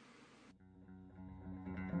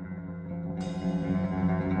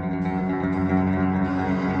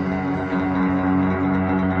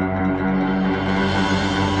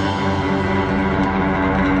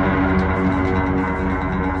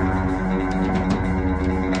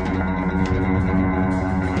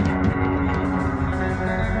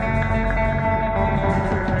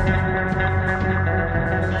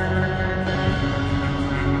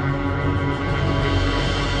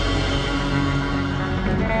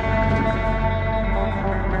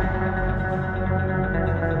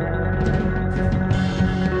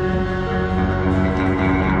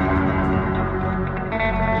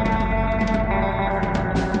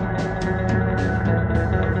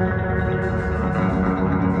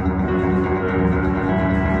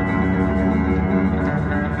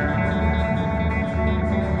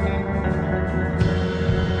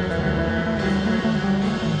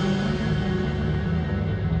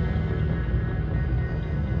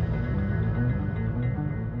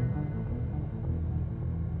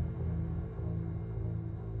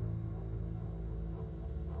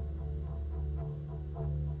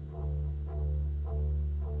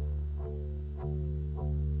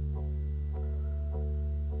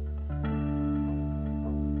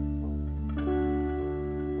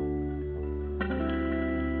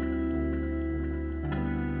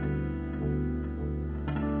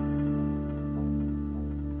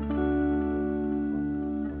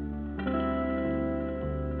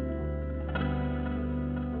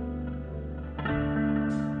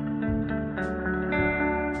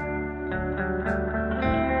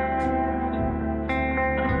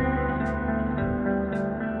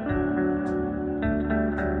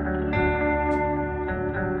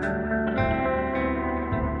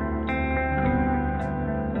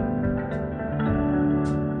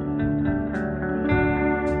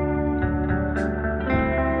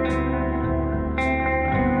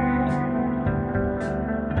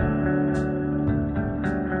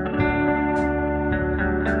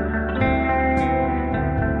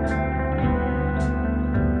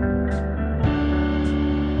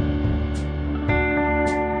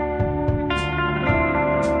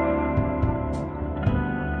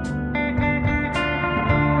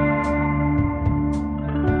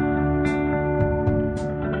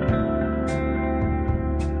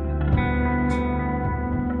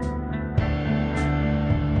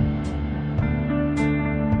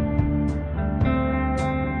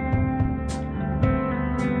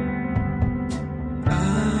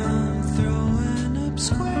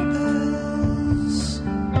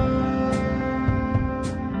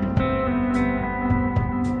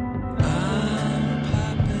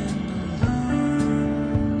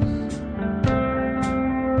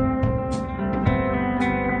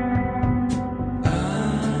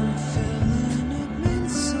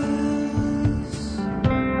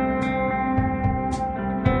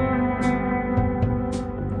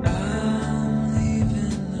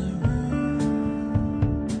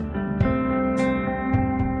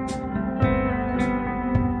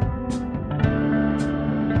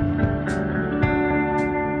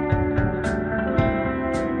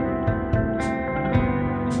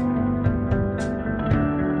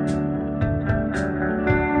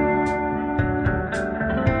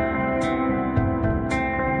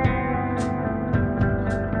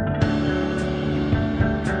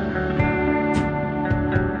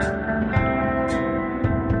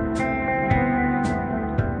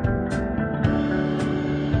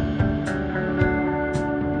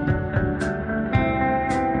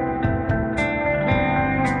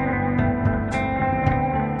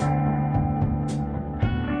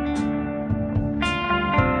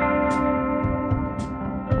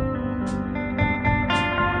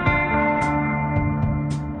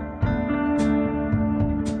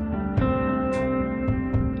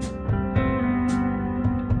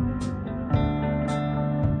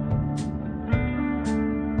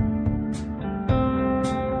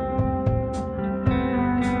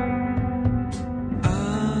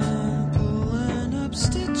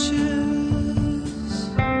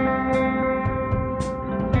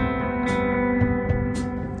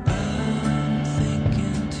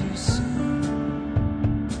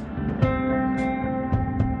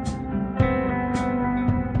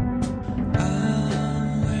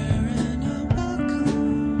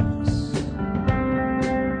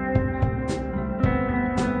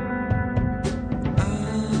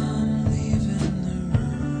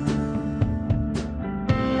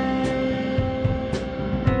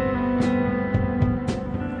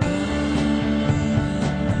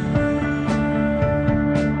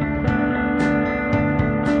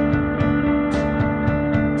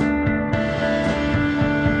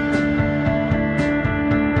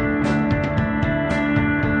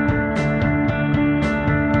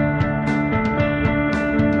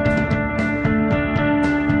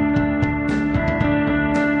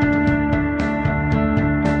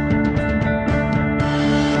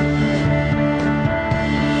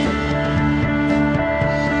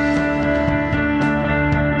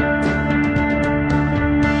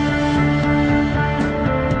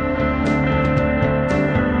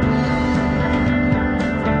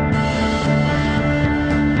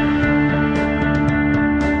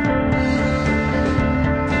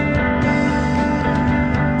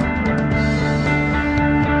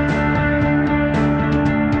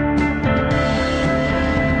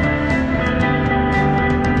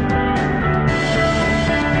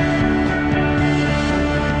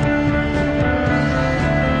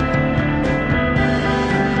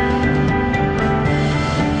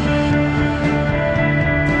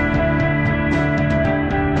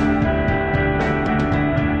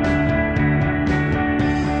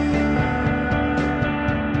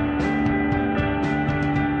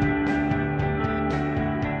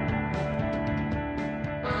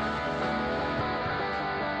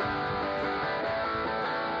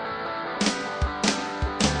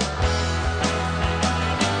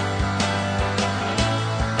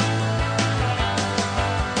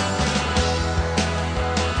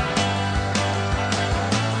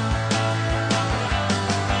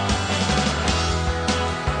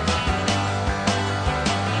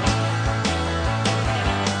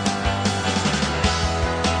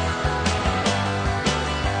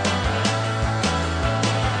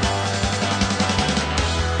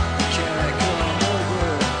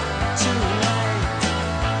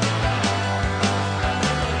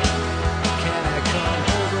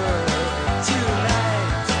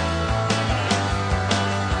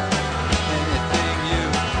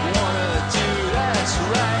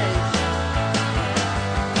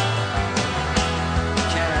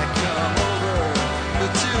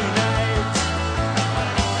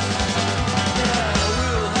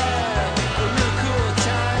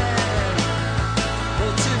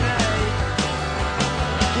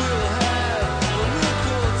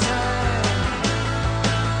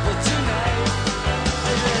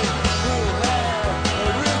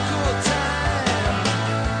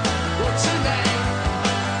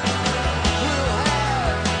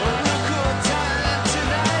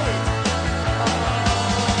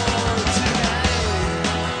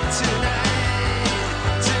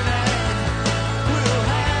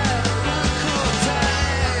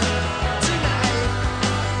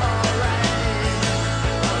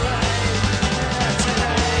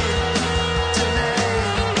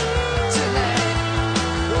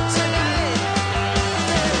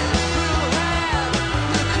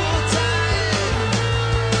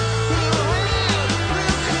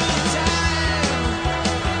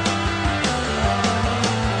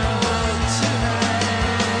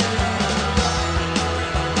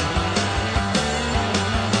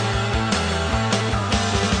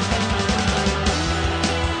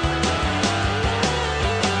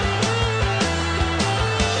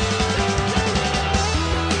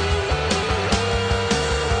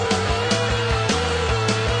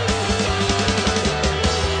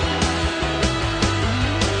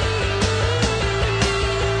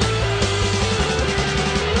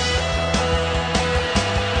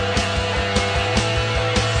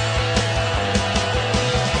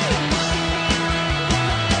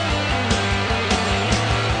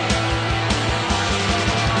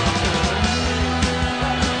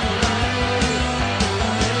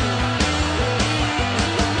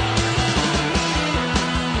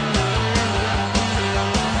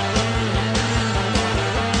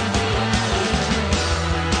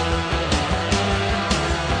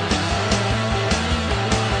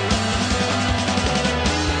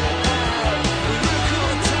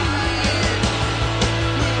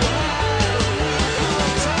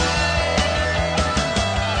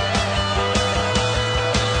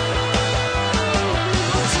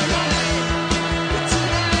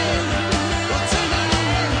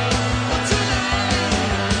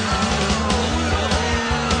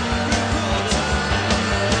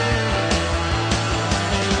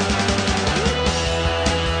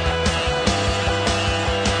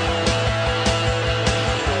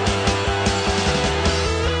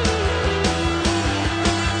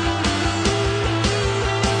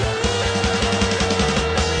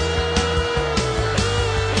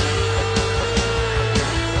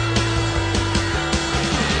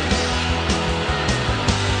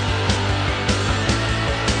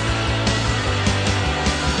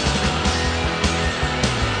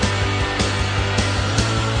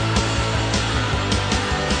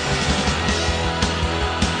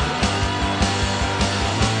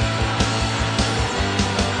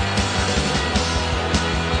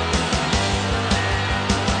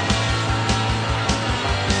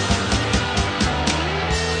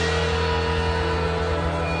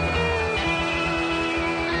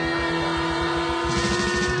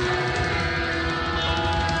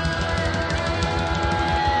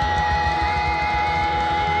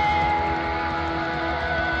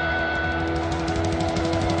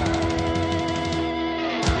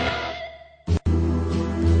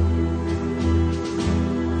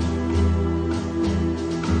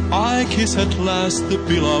 kiss at last the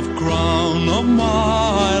beloved crown of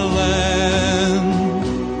my land.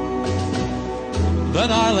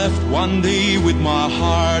 Then I left one day with my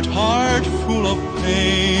heart full of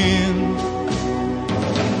pain.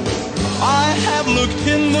 I have looked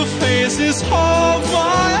in the faces of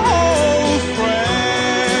my old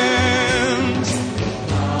friends,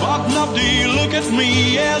 but nobody look at me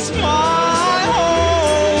as my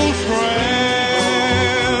old friend.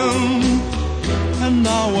 And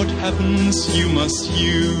now what happens, you must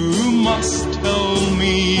tell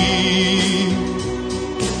me.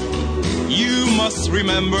 You must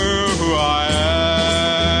remember who I am.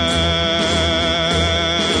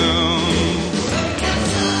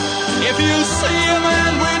 If you see a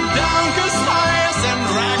man with downcast eyes and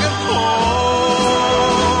ragged clothes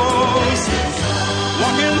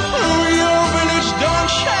walking through your village, don't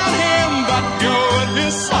shout him, but go at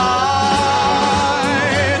his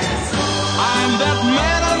side. I'm that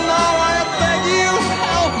man, and now I beg you,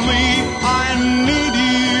 help me. I need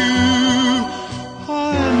you. I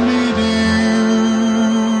need you.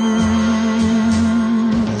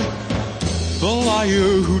 The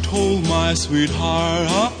liar who told my sweetheart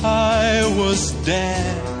I was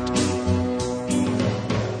dead,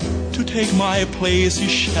 to take my place he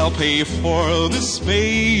shall pay for this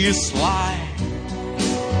base lie.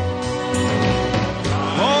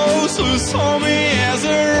 Those who saw me as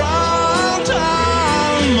a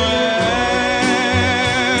round-town man,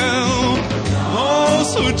 those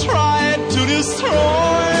who tried to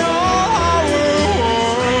destroy our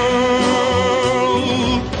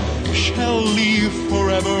world, shall leave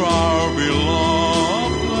forever our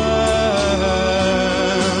beloved land.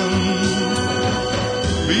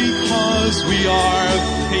 Because we are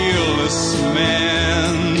fearless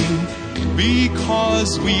men,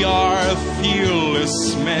 because we are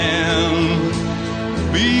fearless men,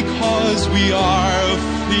 because we are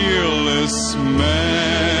fearless men.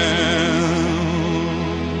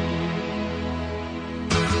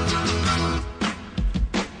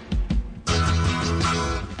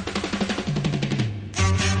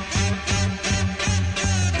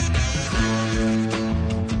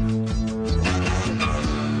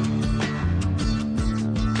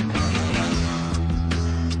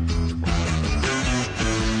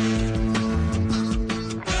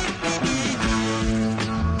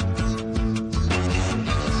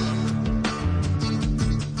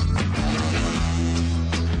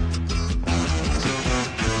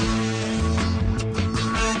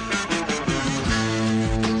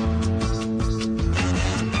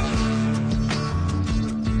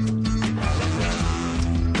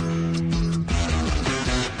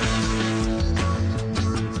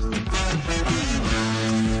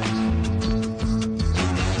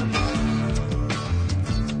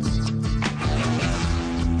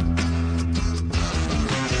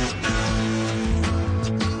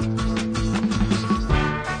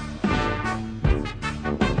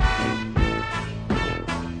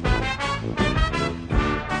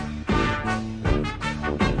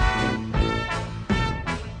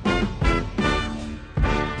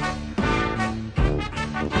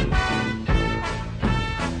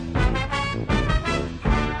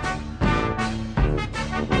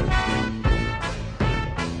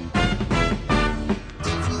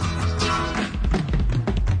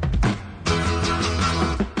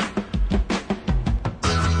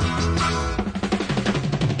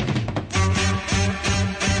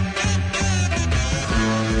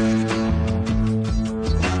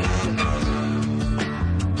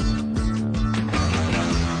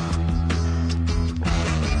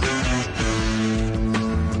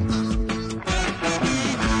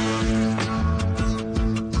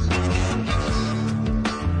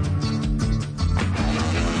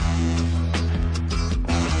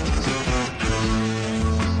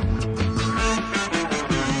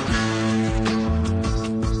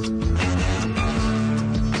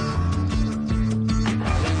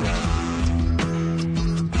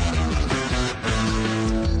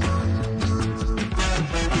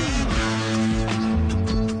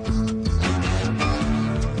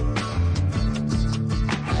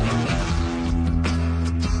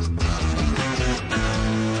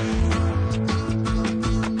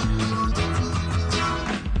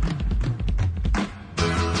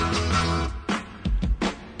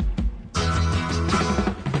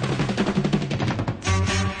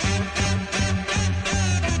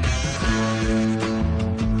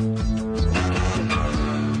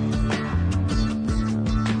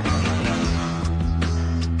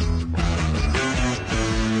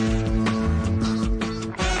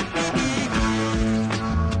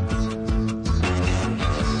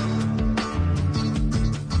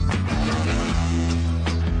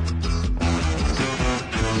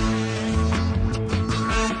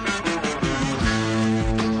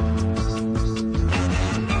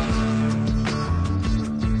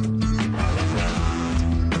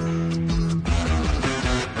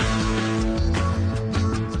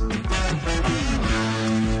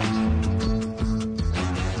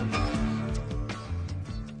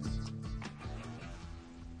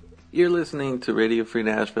 You're listening to Radio Free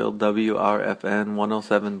Nashville, WRFN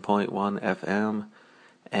 107.1 FM,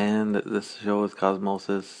 and this show is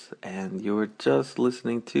Cosmosis, and you were just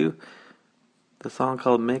listening to the song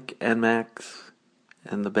called Mick and Max,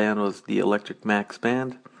 and the band was the Electric Max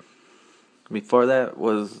Band. Before that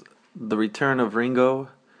was the return of Ringo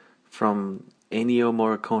from Ennio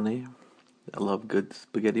Morricone. I love good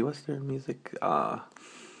spaghetti western music.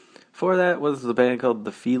 Before that was the band called The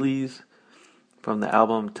Feelies from the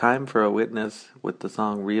album Time for a Witness with the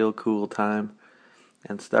song Real Cool Time.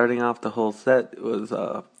 And starting off the whole set was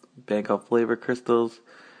a band called Flavor Crystals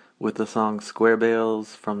with the song Square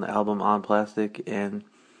Bales from the album On Plastic. And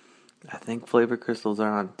I think Flavor Crystals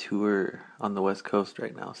are on tour on the West Coast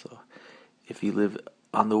right now. So if you live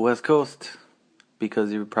on the West Coast,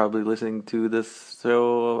 because you're probably listening to this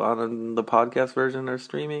show on the podcast version or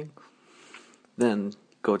streaming, then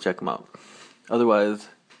go check them out. Otherwise,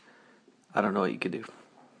 I don't know what you could do.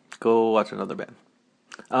 Go watch another band.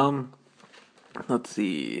 Let's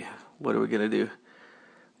see. What are we going to do?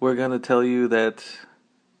 We're going to tell you that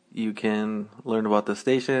you can learn about the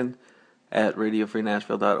station at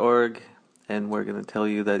radiofreenashville.org, and we're going to tell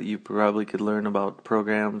you that you probably could learn about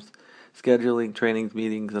programs, scheduling, trainings,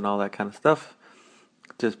 meetings, and all that kind of stuff.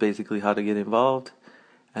 Just basically how to get involved.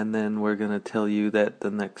 And then we're going to tell you that the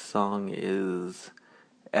next song is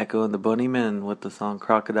Echo and the Bunnymen with the song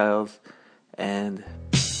Crocodiles. And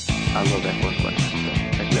I love Echo and the Bunnymen,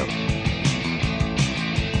 so check it out.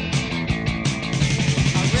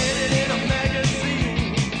 I read it in a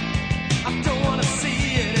magazine. I don't want to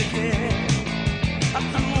see it again. I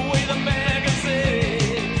threw away the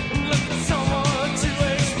magazine and looked for someone to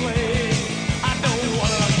explain. I don't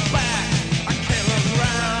want to look back. I can't look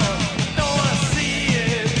around. Don't want to see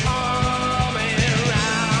it coming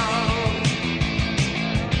around.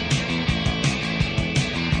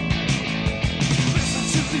 Listen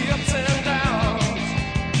to the ups and downs.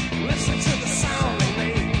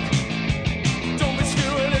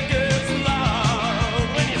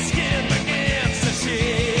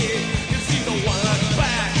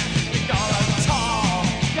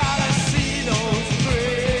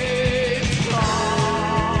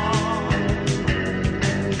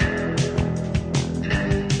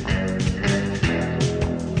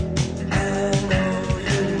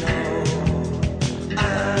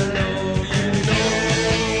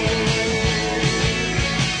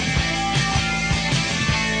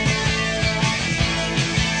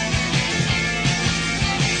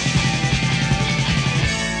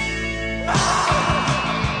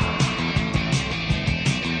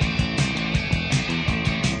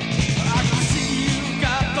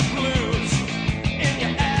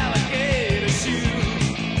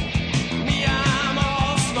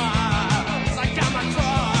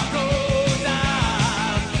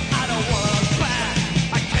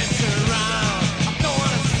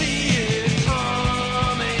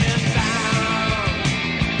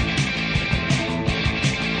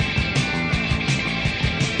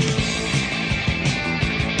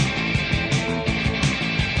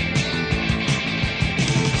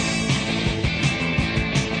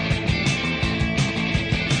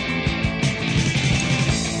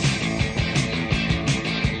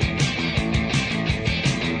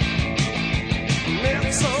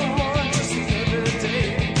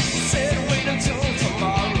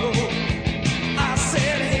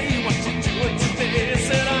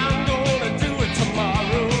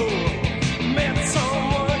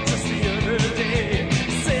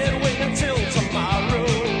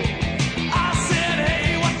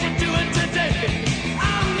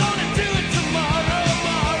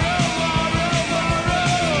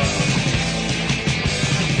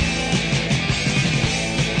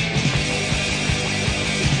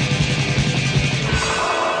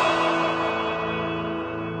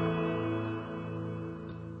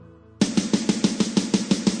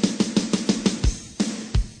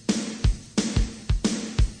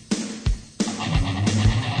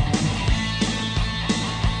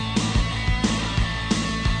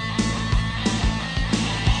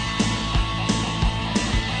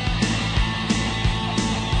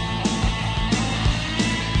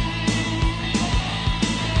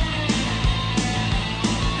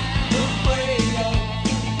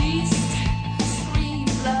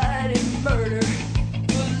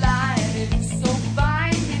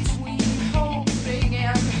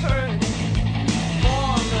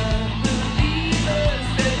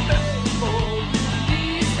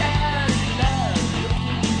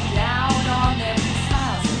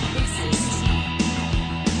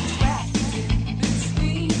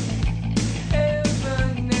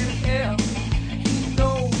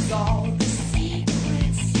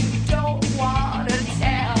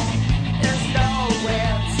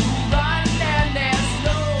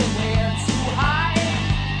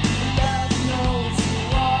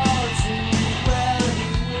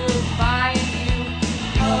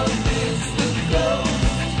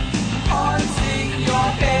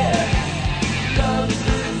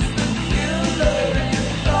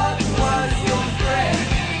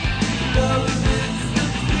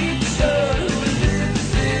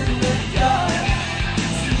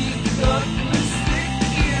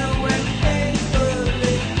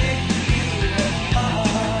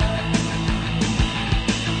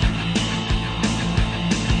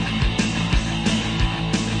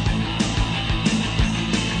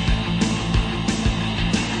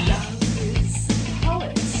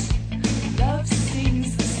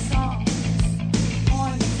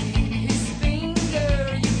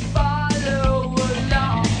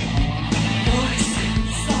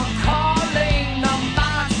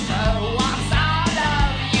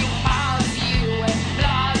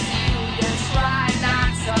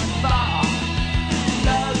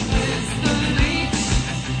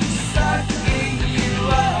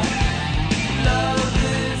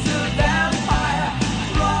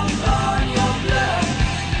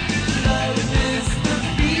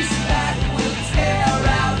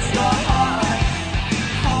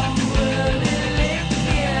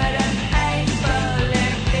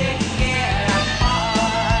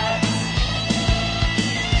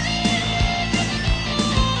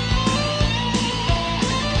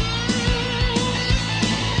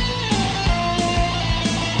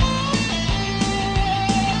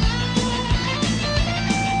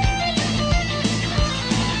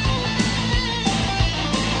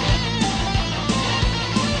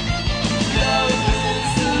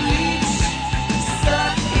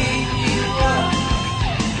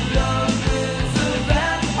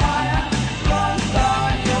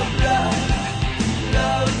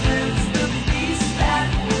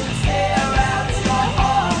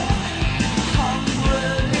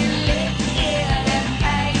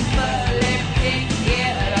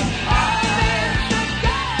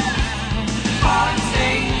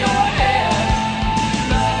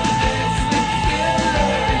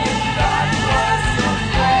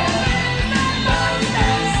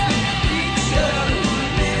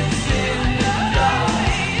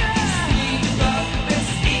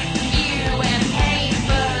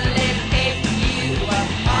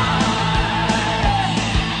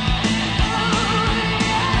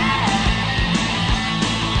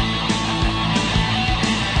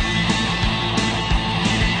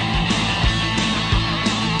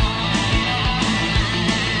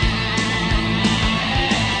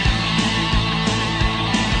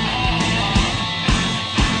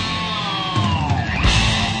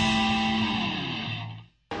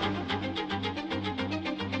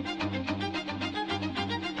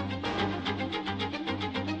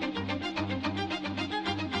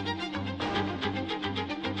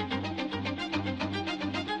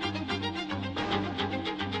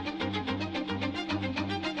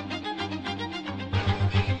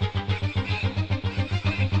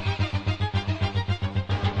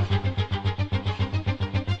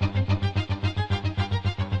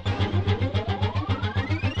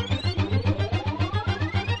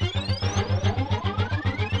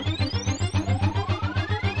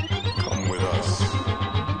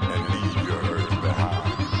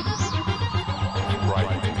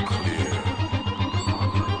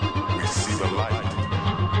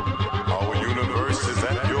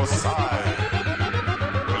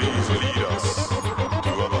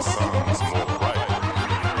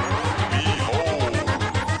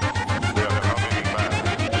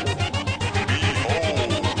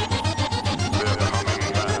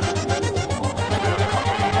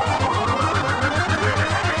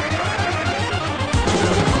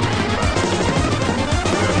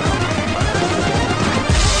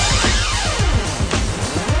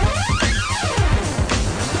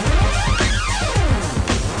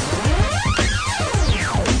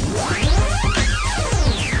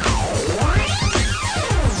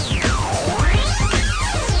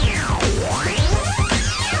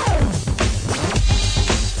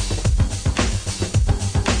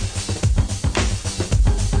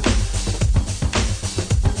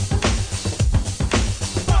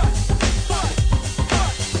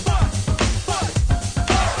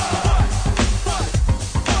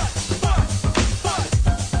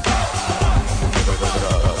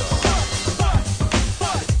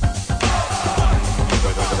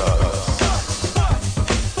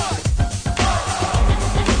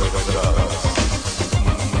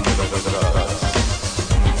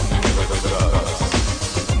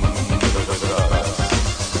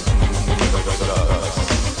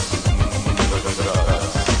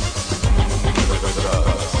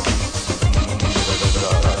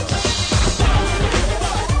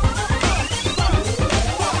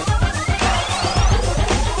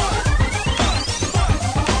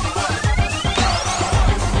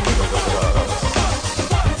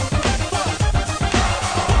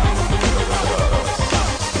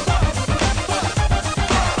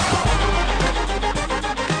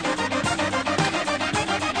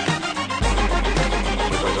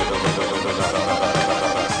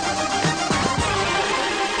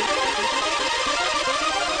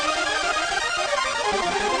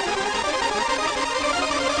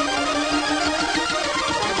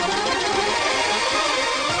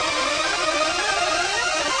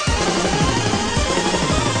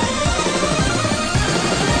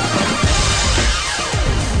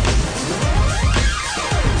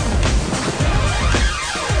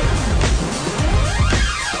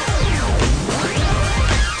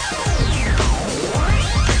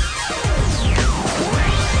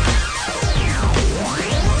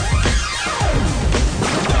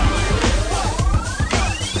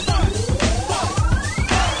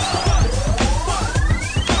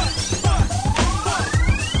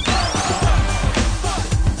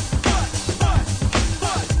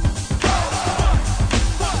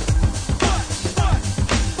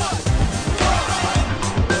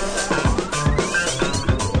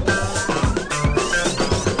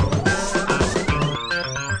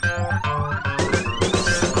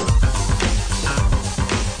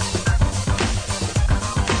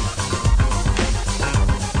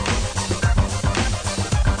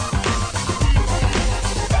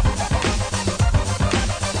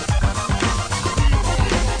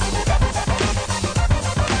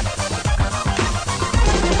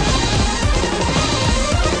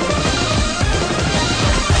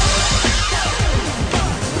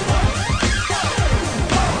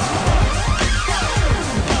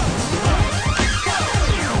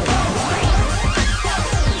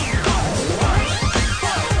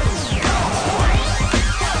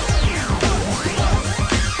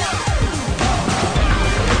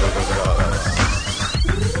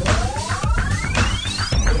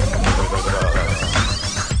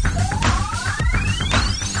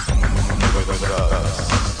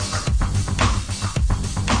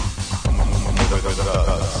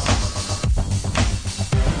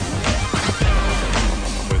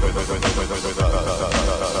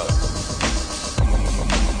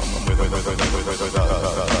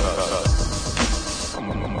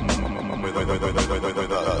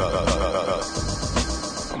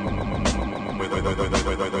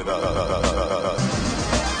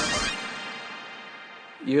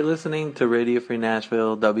 You're listening to Radio Free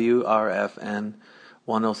Nashville, WRFN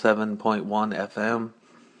 107.1 FM,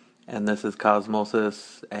 and this is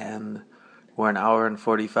Cosmosis, and we're an hour and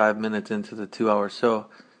 45 minutes into the 2-hour show.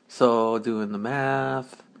 So, doing the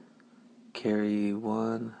math, carry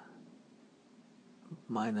 1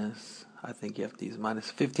 minus, I think you have to use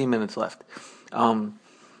minus 15 minutes left.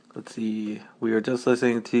 Let's see, we were just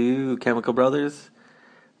listening to Chemical Brothers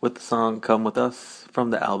with the song Come With Us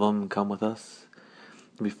from the album Come With Us.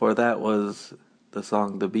 Before that was the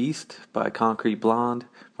song The Beast by Concrete Blonde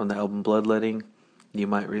from the album Bloodletting. You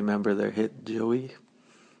might remember their hit Joey.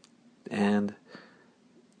 And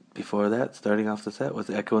before that, starting off the set,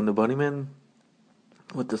 was Echo and the Bunnymen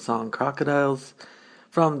with the song Crocodiles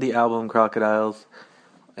from the album Crocodiles.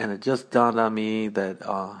 And it just dawned on me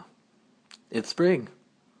that it's spring.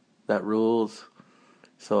 That rules.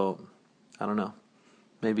 So, I don't know.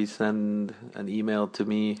 Maybe send an email to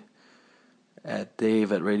me at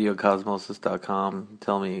dave@radiocosmosis.com.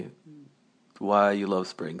 Tell me why you love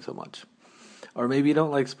spring so much. Or maybe you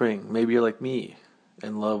don't like spring. Maybe you're like me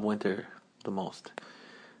and love winter the most.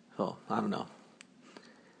 So, I don't know.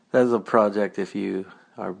 That's a project if you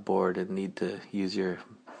are bored and need to use your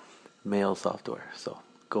mail software. So,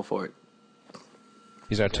 go for it.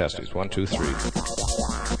 These are testes. 1, 2, 3.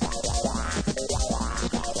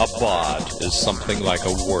 A bod is something like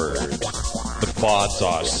a word. But bods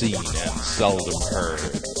are seen and seldom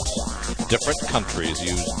heard. Different countries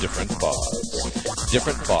use different bods.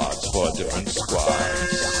 Different bods for different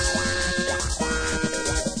squads.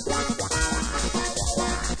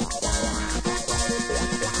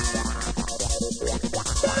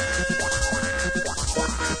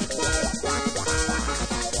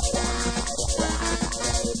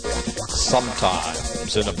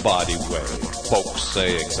 Sometimes, in a body way, folks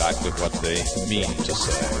say exactly what they mean to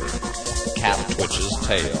say. Cat twitches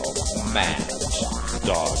tail, mad.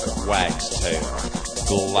 Dog wags tail,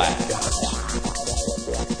 glad.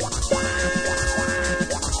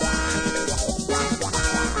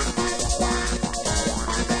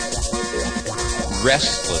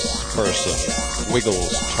 Restless person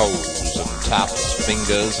wiggles toes and taps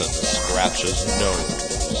fingers and scratches nose.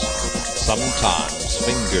 Sometimes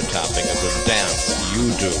finger tapping is a dance you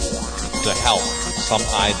do to help some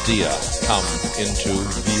idea come into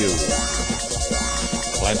view.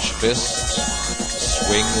 Clench fist,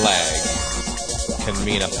 swing leg, can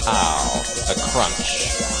mean a pow, a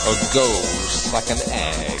crunch, or go suck an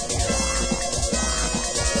egg.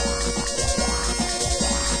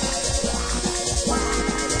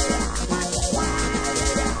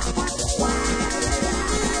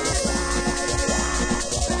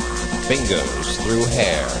 Fingers through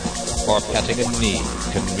hair, or petting a knee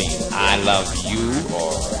can mean I love you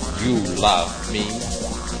or you love me.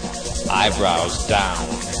 Eyebrows down,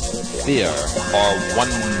 fear or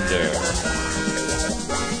wonder.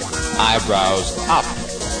 Eyebrows up,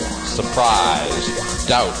 surprise,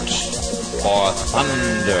 doubt, or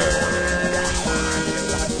thunder.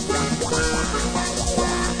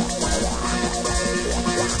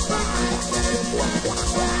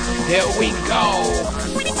 Here we go.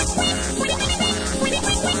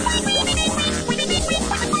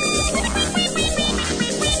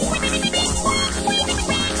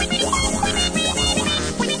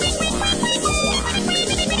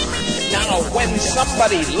 When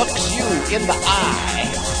somebody looks you in the eye,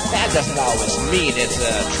 that doesn't always mean it's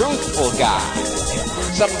a truthful guy.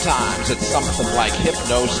 Sometimes it's something like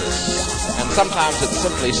hypnosis, and sometimes it's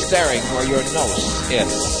simply staring where your nose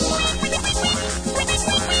is.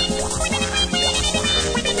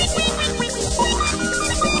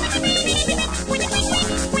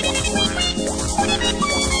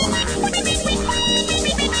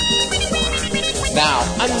 Now,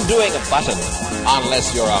 undoing a button,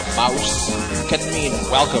 unless you're a mouse, can mean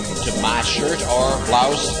welcome to my shirt or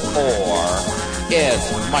blouse, or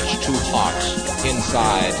it's much too hot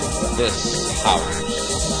inside this house.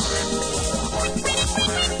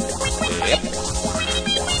 Yep.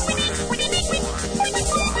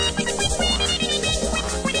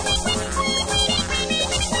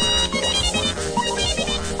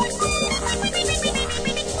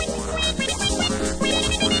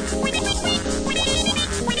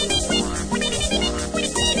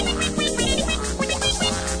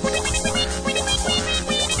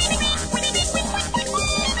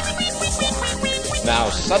 Now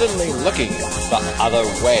suddenly looking the other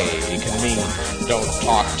way can mean don't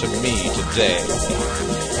talk to me today.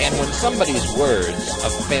 And when somebody's words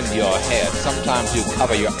offend your head, sometimes you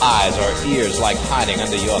cover your eyes or ears like hiding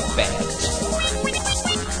under your bed.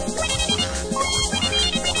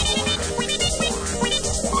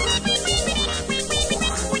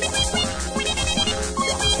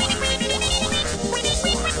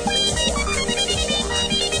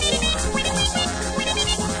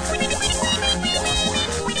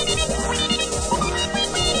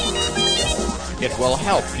 It will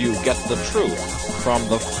help you get the truth from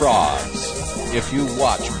the frauds if you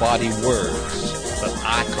watch body words that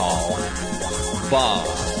I call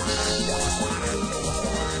buzz.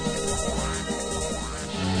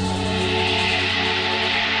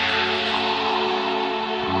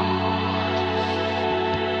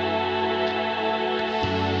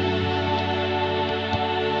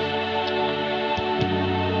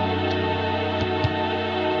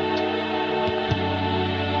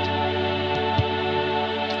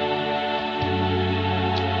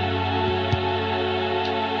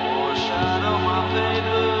 Shadow my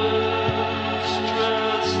papers,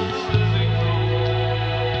 dress the living room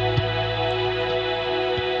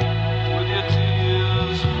with your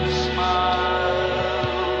tears and a smile,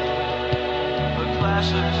 a clash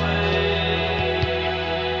of flame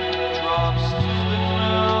drops to the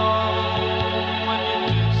ground when you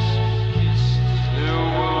kiss their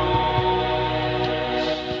wounds.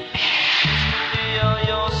 Give me all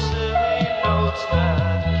your silly notes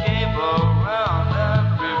that came around and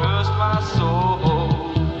reversed my soul,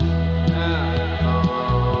 and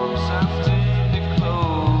arms empty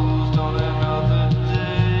closed on another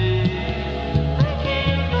day.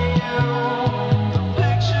 Thinking of you, the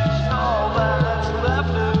picture's all that's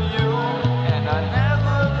left of you, and I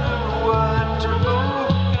never knew what to move.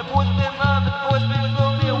 And boys been love, and boys been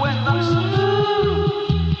lonely, and when I'm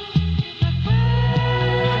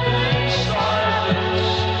silence,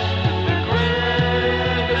 in the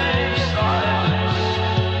grave silence.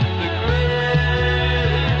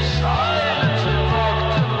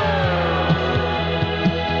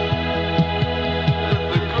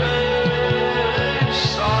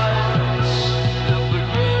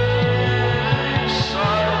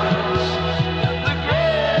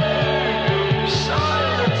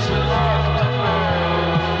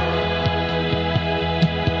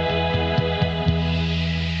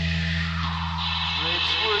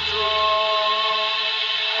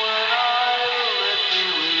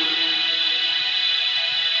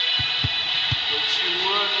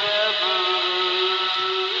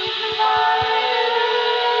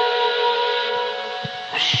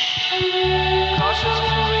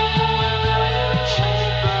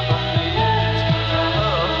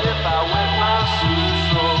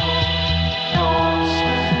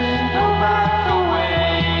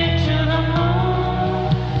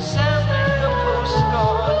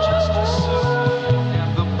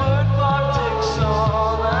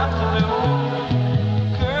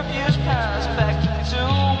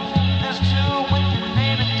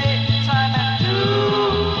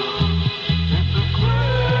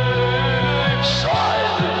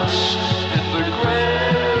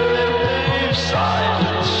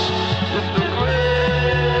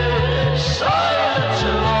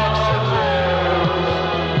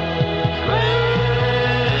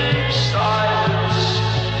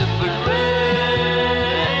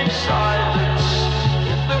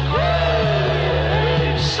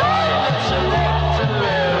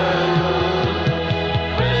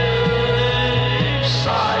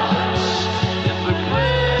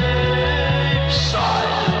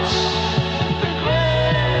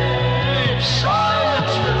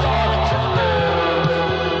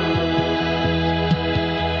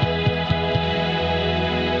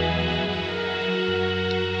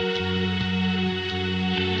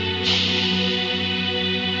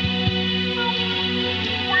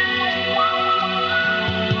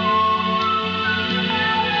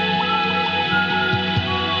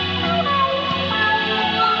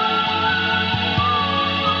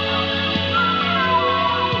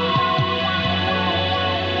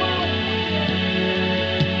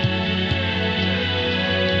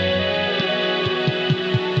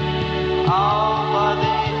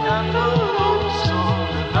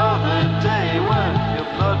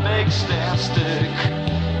 Stand stick,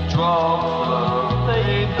 draw the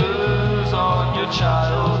papers on your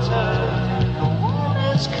child's head. The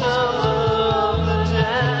warmest color of the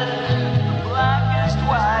dead, the blackest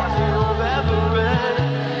white you've ever read,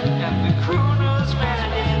 and the crooner's man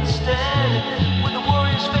instead, with the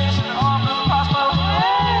warrior's face and the arm of the crossbow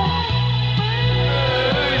head.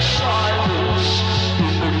 Silence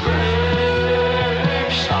in the grave.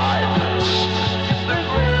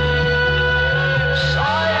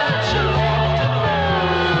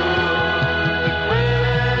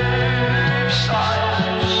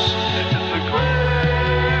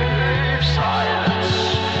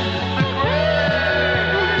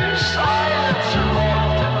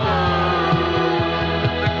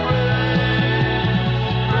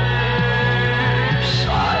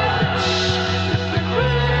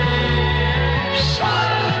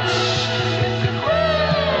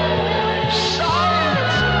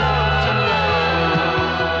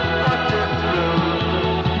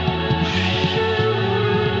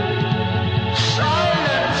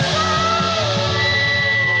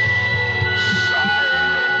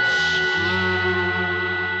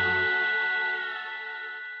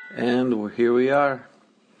 here we are.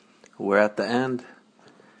 We're at the end.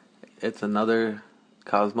 It's another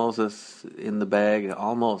Cosmosis in the bag,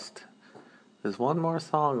 almost. There's one more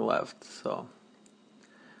song left, so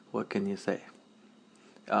what can you say?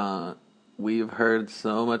 We've heard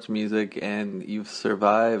so much music, and you've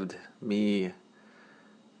survived me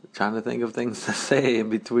trying to think of things to say in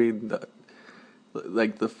between the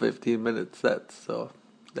 15-minute sets, so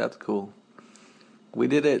that's cool. We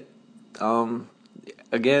did it.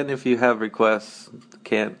 Again, if you have requests,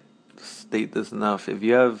 can't state this enough. If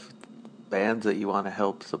you have bands that you want to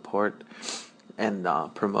help support and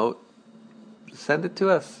promote, send it to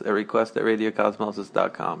us at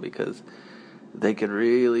request@radiocosmosis.com, because they could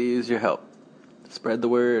really use your help. Spread the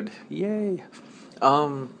word. Yay.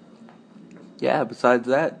 Yeah, besides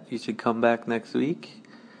that, you should come back next week,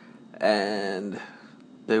 and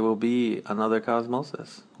there will be another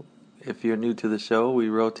Cosmosis. If you're new to the show, we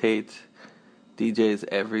rotate DJs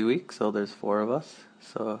every week, so there's 4 of us.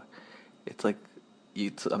 So it's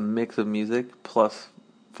a mix of music plus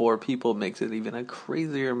 4 people makes it even a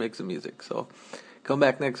crazier mix of music. So come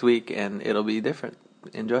back next week and it'll be different.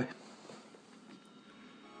 Enjoy.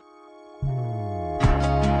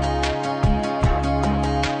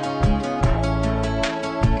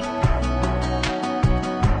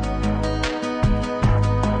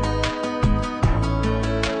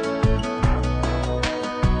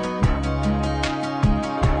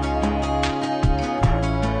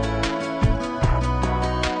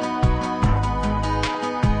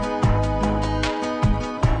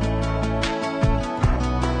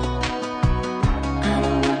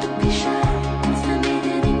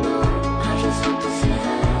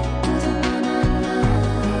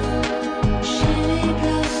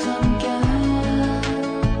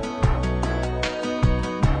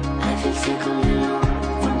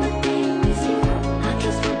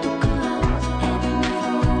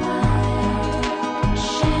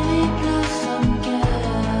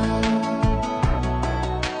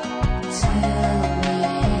 Say